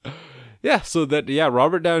 Yeah. So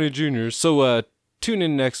Robert Downey Jr. So tune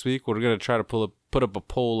in next week. We're gonna try to put up a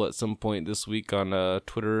poll at some point this week on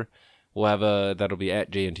Twitter. We'll have that'll be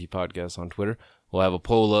at JNT Podcast on Twitter. We'll have a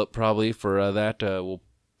poll up probably for that. We'll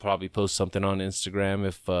probably post something on Instagram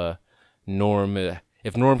if Norm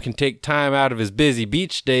can take time out of his busy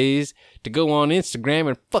beach days to go on Instagram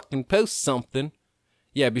and fucking post something.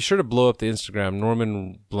 Yeah, be sure to blow up the Instagram.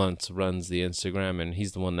 Norman Blunts runs the Instagram, and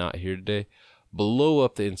he's the one not here today. Blow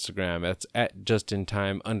up the Instagram. That's at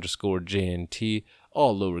justin_time_JNT,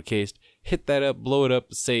 all lowercase. Hit that up, blow it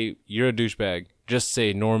up, say you're a douchebag. Just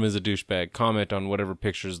say Norm is a douchebag. Comment on whatever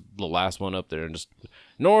picture's the last one up there, and just,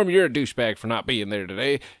 Norm, you're a douchebag for not being there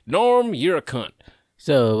today. Norm, you're a cunt.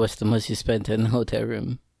 So, what's the most you spent in a hotel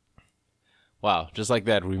room? Wow, just like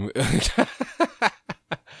that.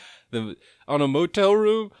 on a motel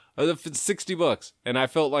room, it's $60, and I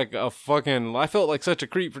felt like such a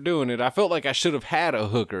creep for doing it. I felt like I should have had a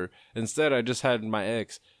hooker. Instead, I just had my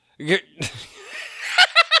ex.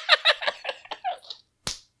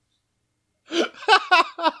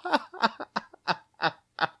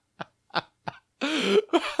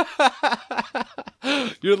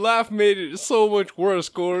 Your laugh made it so much worse,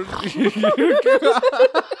 Gordon.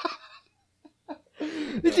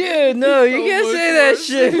 Dude, no, you can't say that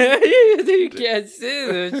shit. You can't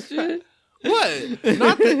say that shit. What?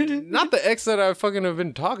 Not the ex that I fucking have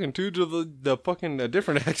been talking to the fucking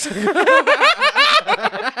different ex.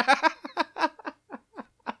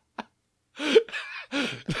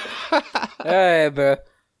 All right, bro.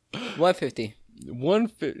 150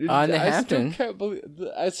 150 on the Hampton.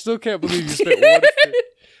 I still can't believe you spent 150.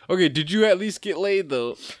 Okay, did you at least get laid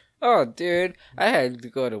though? Oh, dude, I had to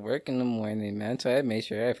go to work in the morning, man. So I made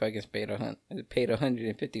sure I fucking paid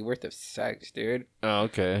 150 worth of sex, dude. Oh,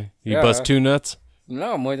 okay. You Yeah. bust 2 nuts?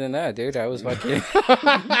 No, more than that, dude. I was fucking.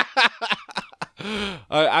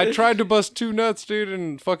 I tried to bust 2 nuts, dude,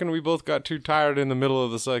 and fucking we both got too tired in the middle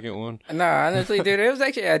of the second one. No, honestly, dude, it was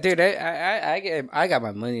actually, dude. I got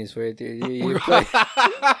my money's worth, dude. You play.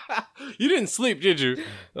 You didn't sleep, did you?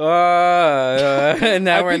 An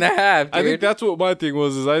hour and a half, dude. I think that's what my thing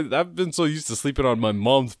was. Is I've been so used to sleeping on my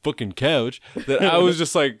mom's fucking couch that I was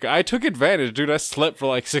just like, I took advantage, dude. I slept for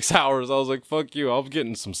like 6 hours. I was like, fuck you. I'm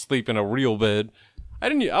getting some sleep in a real bed.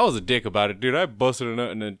 I was a dick about it, dude. I busted a nut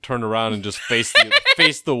and then turned around and just faced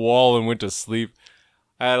the wall and went to sleep.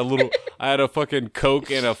 I had a fucking Coke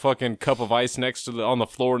and a fucking cup of ice on the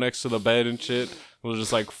floor next to the bed and shit. I was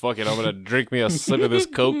just like, fuck it, I'm gonna drink me a sip of this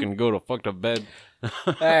Coke and go to fuck to bed.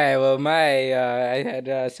 All right, well, I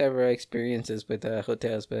had several experiences with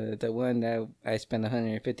hotels, but the one that I spent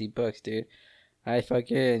 $150, dude, I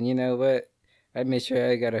fucking, you know what? I made sure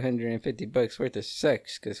I got $150 worth of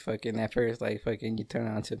sex, cause fucking at first, like fucking, you turn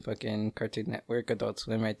on to fucking Cartoon Network, Adult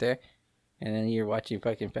Swim right there, and then you're watching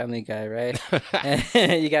fucking Family Guy, right?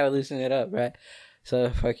 And you gotta loosen it up, right?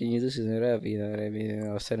 So fucking you loosen it up, you know what I mean? And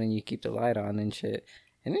all of a sudden you keep the light on and shit.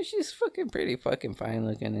 And then she's fucking pretty fucking fine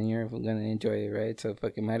looking and you're gonna enjoy it, right? So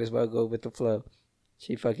fucking might as well go with the flow.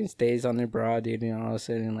 She fucking stays on her bra, dude, and all of a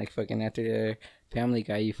sudden, like fucking after the Family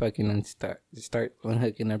Guy, you fucking start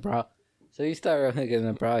unhooking the bra. So you start unhooking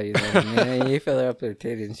the bra, you know what I mean? And you fill her up her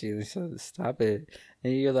titty and she so stop it.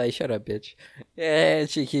 And you're like, shut up, bitch. And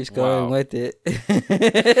she keeps going with it.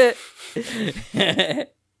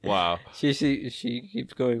 Wow. She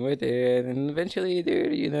keeps going with it, and eventually,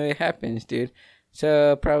 dude, you know, it happens, dude.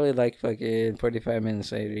 So probably like fucking 45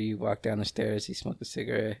 minutes later, you walk down the stairs, you smoke a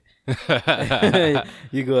cigarette.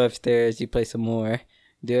 You go upstairs, you play some more.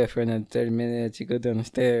 Do it for another 30 minutes, you go down the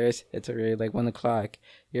stairs. It's already like 1 o'clock.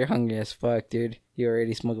 You're hungry as fuck, dude. You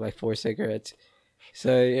already smoked like 4 cigarettes.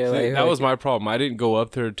 So yeah, like that was my problem. I didn't go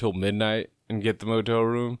up there until midnight and get the motel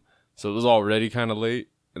room, so it was already kind of late.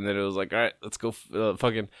 And then it was like, all right, let's go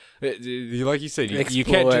fucking. Like you said, you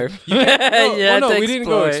can't. No, we didn't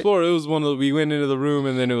go explore. It was we went into the room,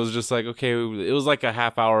 and then it was just like, okay, it was like a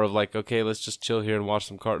half hour of like, okay, let's just chill here and watch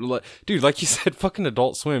some cartoons. Dude, like you said, fucking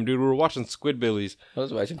Adult Swim, dude. We were watching Squidbillies. I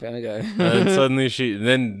was watching Family Guy. And suddenly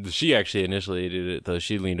she actually initiated it, though.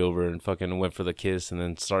 She leaned over and fucking went for the kiss, and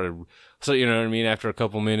then started. So you know what I mean? After a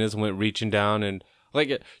couple minutes, went reaching down and.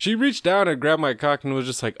 Like, she reached down and grabbed my cock and was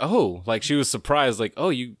just like, oh. Like, she was surprised. Like, oh,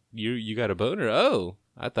 you got a boner? Oh.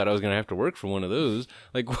 I thought I was going to have to work for one of those.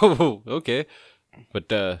 Like, whoa, okay. But,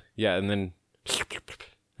 yeah, and then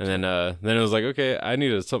it was like, okay, I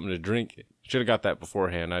needed something to drink. Should have got that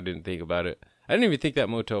beforehand. I didn't think about it. I didn't even think that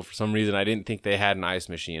motel, for some reason, I didn't think they had an ice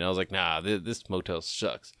machine. I was like, nah, this motel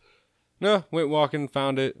sucks. No, went walking,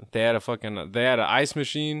 found it. They had an ice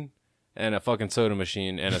machine and a fucking soda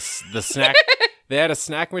machine and the snack. They had a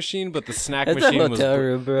snack machine, but the snack machine was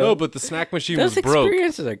room, bro. no, but the snack machine Those was broke.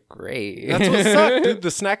 experiences are great. That's what sucked, dude.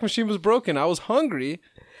 The snack machine was broken. I was hungry.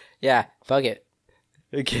 Yeah, fuck it.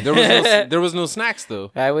 Okay. There was no snacks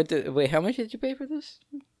though. I went to wait. How much did you pay for this?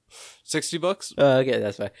 $60. Oh, okay,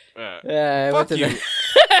 that's fine. I went Fuck to you.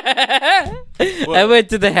 I went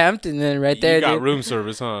to the Hampton then right there. You got dude. room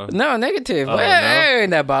service, huh? No, negative. Oh, Hey,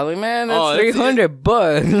 that Bali, man. That's Oh,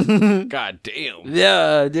 $300. God damn.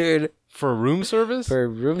 Yeah, dude. For room service? For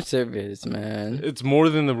room service, man. It's more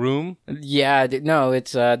than the room? Yeah, no,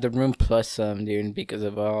 it's the room plus some, dude, because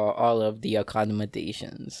of all of the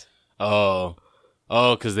accommodations. Oh.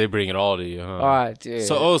 Oh, because they bring it all to you, huh? Oh, dude.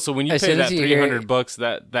 So when you As pay soon that as you hear-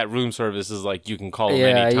 $300, that room service is like you can call them Yeah,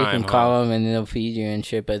 anytime. you can huh? call them and they'll feed you and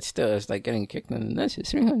shit, but still, it's like getting kicked in the nuts.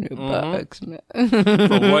 It's $300, man.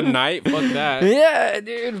 For one night? Fuck that. Yeah,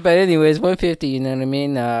 dude. But anyways, $150. You know what I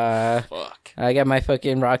mean? Fuck. I got my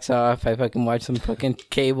fucking rocks off. I fucking watched some fucking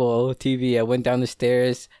cable TV. I went down the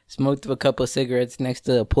stairs, smoked a couple cigarettes next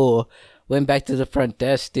to the pool, went back to the front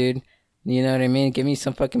desk, dude. You know what I mean? Give me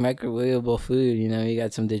some fucking microwavable food. You know, you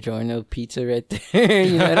got some DiGiorno pizza right there.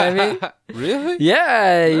 You know what I mean? Really?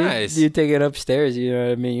 Yeah. Nice. You take it upstairs. You know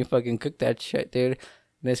what I mean? You fucking cook that shit, dude.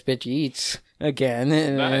 This bitch eats again.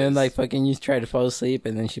 And then, Nice. like, fucking you try to fall asleep.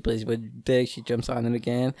 And then she plays with dick. She jumps on it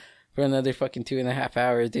again for another fucking 2.5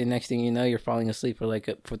 hours. Dude, next thing you know, you're falling asleep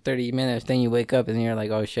for 30 minutes. Then you wake up and you're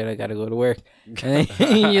like, oh shit, I gotta go to work. And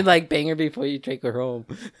then you like bang her before you take her home.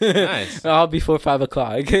 Nice. All before 5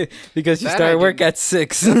 o'clock because you That start I work didn't- at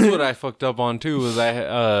 6. That's what I fucked up on too. Was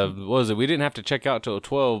what was it? We didn't have to check out till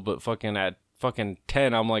 12, but fucking at fucking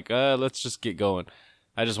 10, I'm like, let's just get going.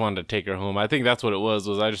 I just wanted to take her home. I think that's what it was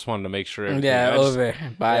I just wanted to make sure. Yeah, I just- over.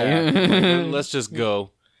 Bye. Yeah, let's just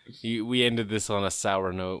go. We ended this on a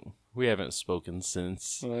sour note. We haven't spoken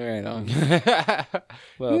since. Right on.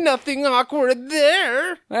 Well, Nothing awkward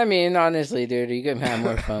there. I mean, honestly, dude, you can have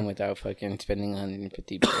more fun without fucking spending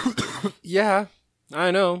 $150. Yeah,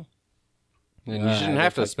 I know. And you shouldn't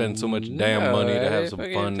have to spend so much damn money to have some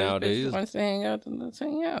fun nowadays. Wants to hang out, then let's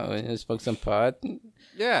hang out. And just smoke some pot,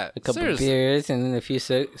 Yeah, a couple seriously. beers, and then a few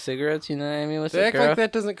cigarettes. You know what I mean? What's They up, act girl? like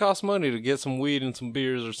that doesn't cost money to get some weed and some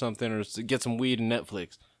beers or something, or to get some weed and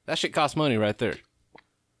Netflix. That shit costs money right there.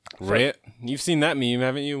 Rent. You've seen that meme,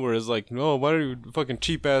 haven't you? Where it's like, oh, why are you fucking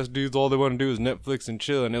cheap ass dudes? All they want to do is Netflix and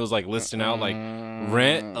chill. And it was like listing out like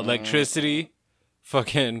rent, electricity,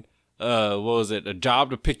 fucking, what was it? A job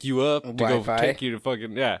to pick you up, to Wi-Fi. go take you to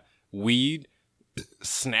fucking, yeah, weed,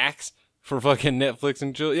 snacks for fucking Netflix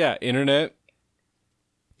and chill. Yeah, internet.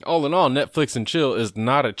 All in all, Netflix and chill is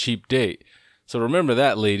not a cheap date. So remember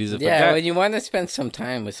that, ladies. If a Yeah, guy- when you want to spend some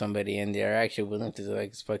time with somebody and they're actually willing to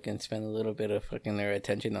like fucking spend a little bit of fucking their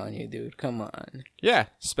attention on you, dude. Come on. yeah,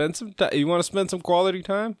 spend some time. You want to spend some quality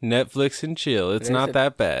time? Netflix and chill. It's There's not a-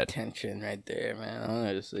 that bad. Tension right there, man.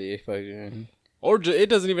 Honestly, fucking. Or it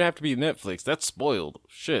doesn't even have to be Netflix. That's spoiled.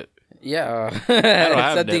 Shit. Yeah.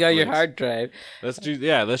 have Something on your Netflix. hard drive.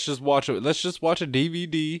 Let's just watch it. Let's just watch a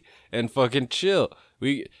DVD and fucking chill.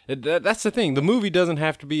 That's the thing. The movie doesn't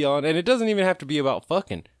have to be on, and it doesn't even have to be about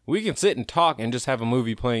fucking. We can sit and talk and just have a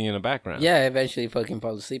movie playing in the background. Yeah, eventually fucking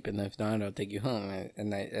fall asleep, and if not, I'll take you home.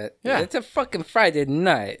 And Yeah. it's a fucking Friday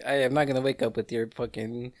night. I am not gonna wake up with your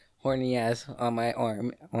fucking horny ass on my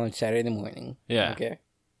arm on Saturday morning. Yeah. Okay.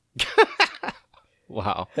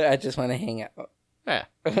 Wow. I just want to hang out. Yeah.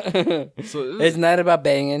 So It's not about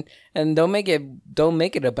banging, and don't make it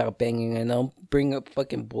about banging, and don't bring up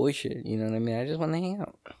fucking bullshit. You know what I mean? I just want to hang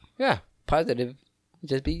out. yeah. Positive,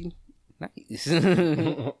 just be nice.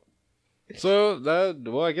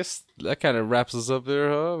 So I guess that kind of wraps us up there,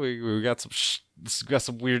 huh? We got some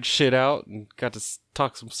weird shit out and got to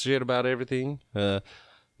talk some shit about everything.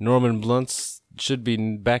 Norman Blunts should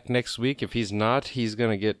be back next week. If he's not, he's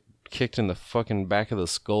gonna get kicked in the fucking back of the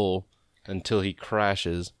skull until he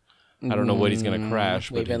crashes. I don't know what he's gonna crash,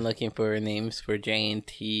 We've but been looking for names for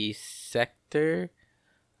J&T sector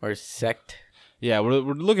or sect. yeah, we're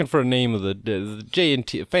looking for a name of the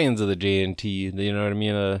J&T fans of the J&T. You know what I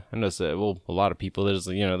mean? I know a lot of people.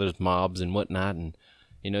 There's mobs and whatnot, and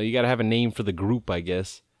you got to have a name for the group, I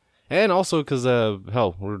guess. And also because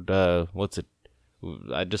hell, we're what's it?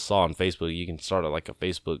 I just saw on Facebook you can start like a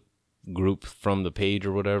Facebook group from the page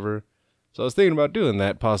or whatever. So I was thinking about doing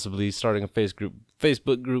that, possibly starting a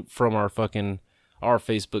Facebook group from our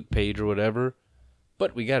Facebook page or whatever.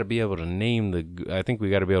 But we got to be able to name the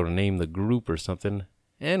group or something.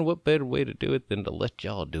 And what better way to do it than to let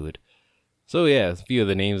y'all do it? So yeah, a few of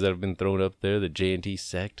the names that have been thrown up there: the J&T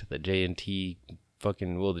sect, the J&T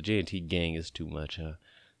the J&T gang is too much, huh?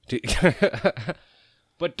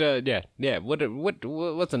 But yeah.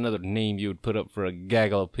 What's another name you would put up for a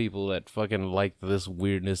gaggle of people that fucking like this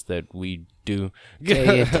weirdness that we do?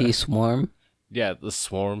 J&T swarm. Yeah, the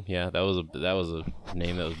Swarm. Yeah, that was a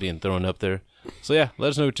name that was being thrown up there. So yeah, let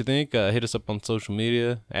us know what you think. Hit us up on social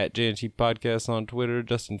media at JNT Podcast on Twitter,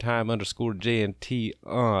 JustinTime_JNT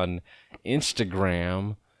on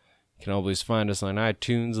Instagram. You can always find us on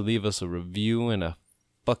iTunes. Leave us a review and a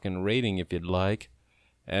fucking rating if you'd like.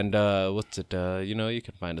 And you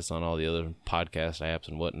can find us on all the other podcast apps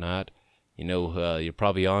and whatnot. You're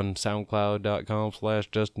probably on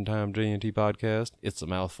SoundCloud.com/JustinTimeJNT Podcast. It's a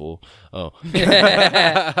mouthful. Oh.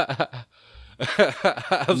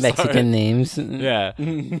 I'm Mexican sorry. names. Yeah.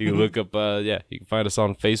 You can look up, you can find us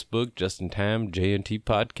on Facebook, Just in Time, JNT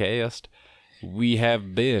Podcast. We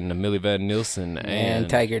have been Millie Van Nielsen And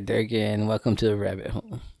Tiger Durkin. Welcome to the rabbit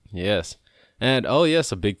hole. Yes. And, oh,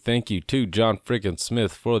 yes, a big thank you to John Frickin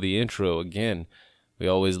Smith for the intro again. We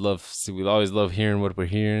always love hearing what we're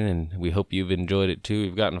hearing, and we hope you've enjoyed it too.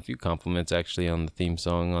 We've gotten a few compliments actually on the theme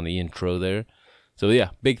song, on the intro there. So yeah,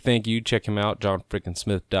 big thank you. Check him out,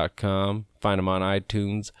 johnfrickinsmith.com. Find him on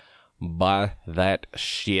iTunes. Buy that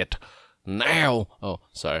shit now. Oh,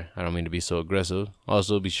 sorry, I don't mean to be so aggressive.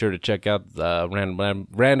 Also, be sure to check out the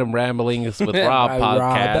Random Ramblings with Rob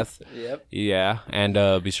podcast. Yep. Yeah,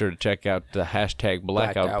 and be sure to check out the hashtag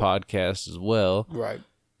Blackout podcast as well. Right.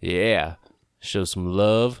 Yeah. Show some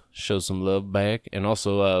love back. And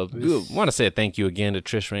also, we want to say a thank you again to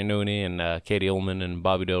Trish Rainoni and Katie Ullman and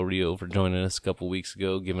Bobby Del Rio for joining us a couple weeks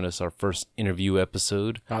ago, giving us our first interview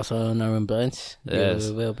episode. Also, Norman Bunch.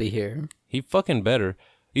 Yes. Will be here. He fucking better.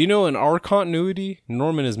 You know, in our continuity,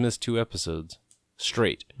 Norman has missed 2 episodes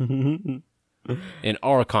straight. In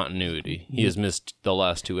our continuity, he has missed the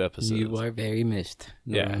last 2 episodes. You are very missed.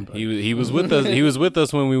 Yeah, Norman Bunch. he was with us. He was with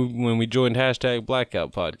us when we joined hashtag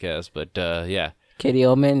Blackout podcast. But yeah, Katie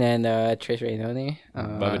Ullman and Trish Rainoni.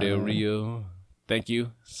 Bobby Del Rio. Thank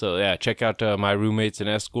you. So yeah, check out My Roommates and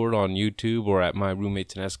Escort on YouTube or at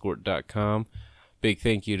myroommatesandscort.com. Big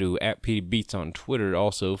thank you to @PDBeats on Twitter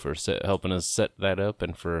also for helping us set that up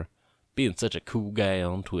and for being such a cool guy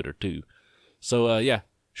on Twitter too. So yeah,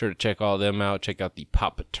 sure to check all them out. Check out the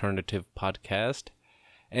Pop Alternative podcast.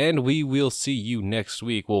 And we will see you next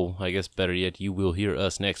week. Well, I guess better yet, you will hear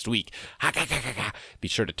us next week. Be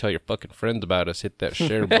sure to tell your fucking friends about us. Hit that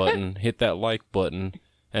share button. Hit that like button.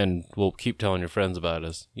 And we'll keep telling your friends about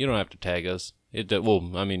us. You don't have to tag us.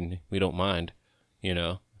 Well, I mean, we don't mind. You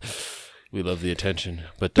know. We love the attention.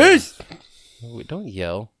 But peace! Don't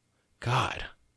yell. God.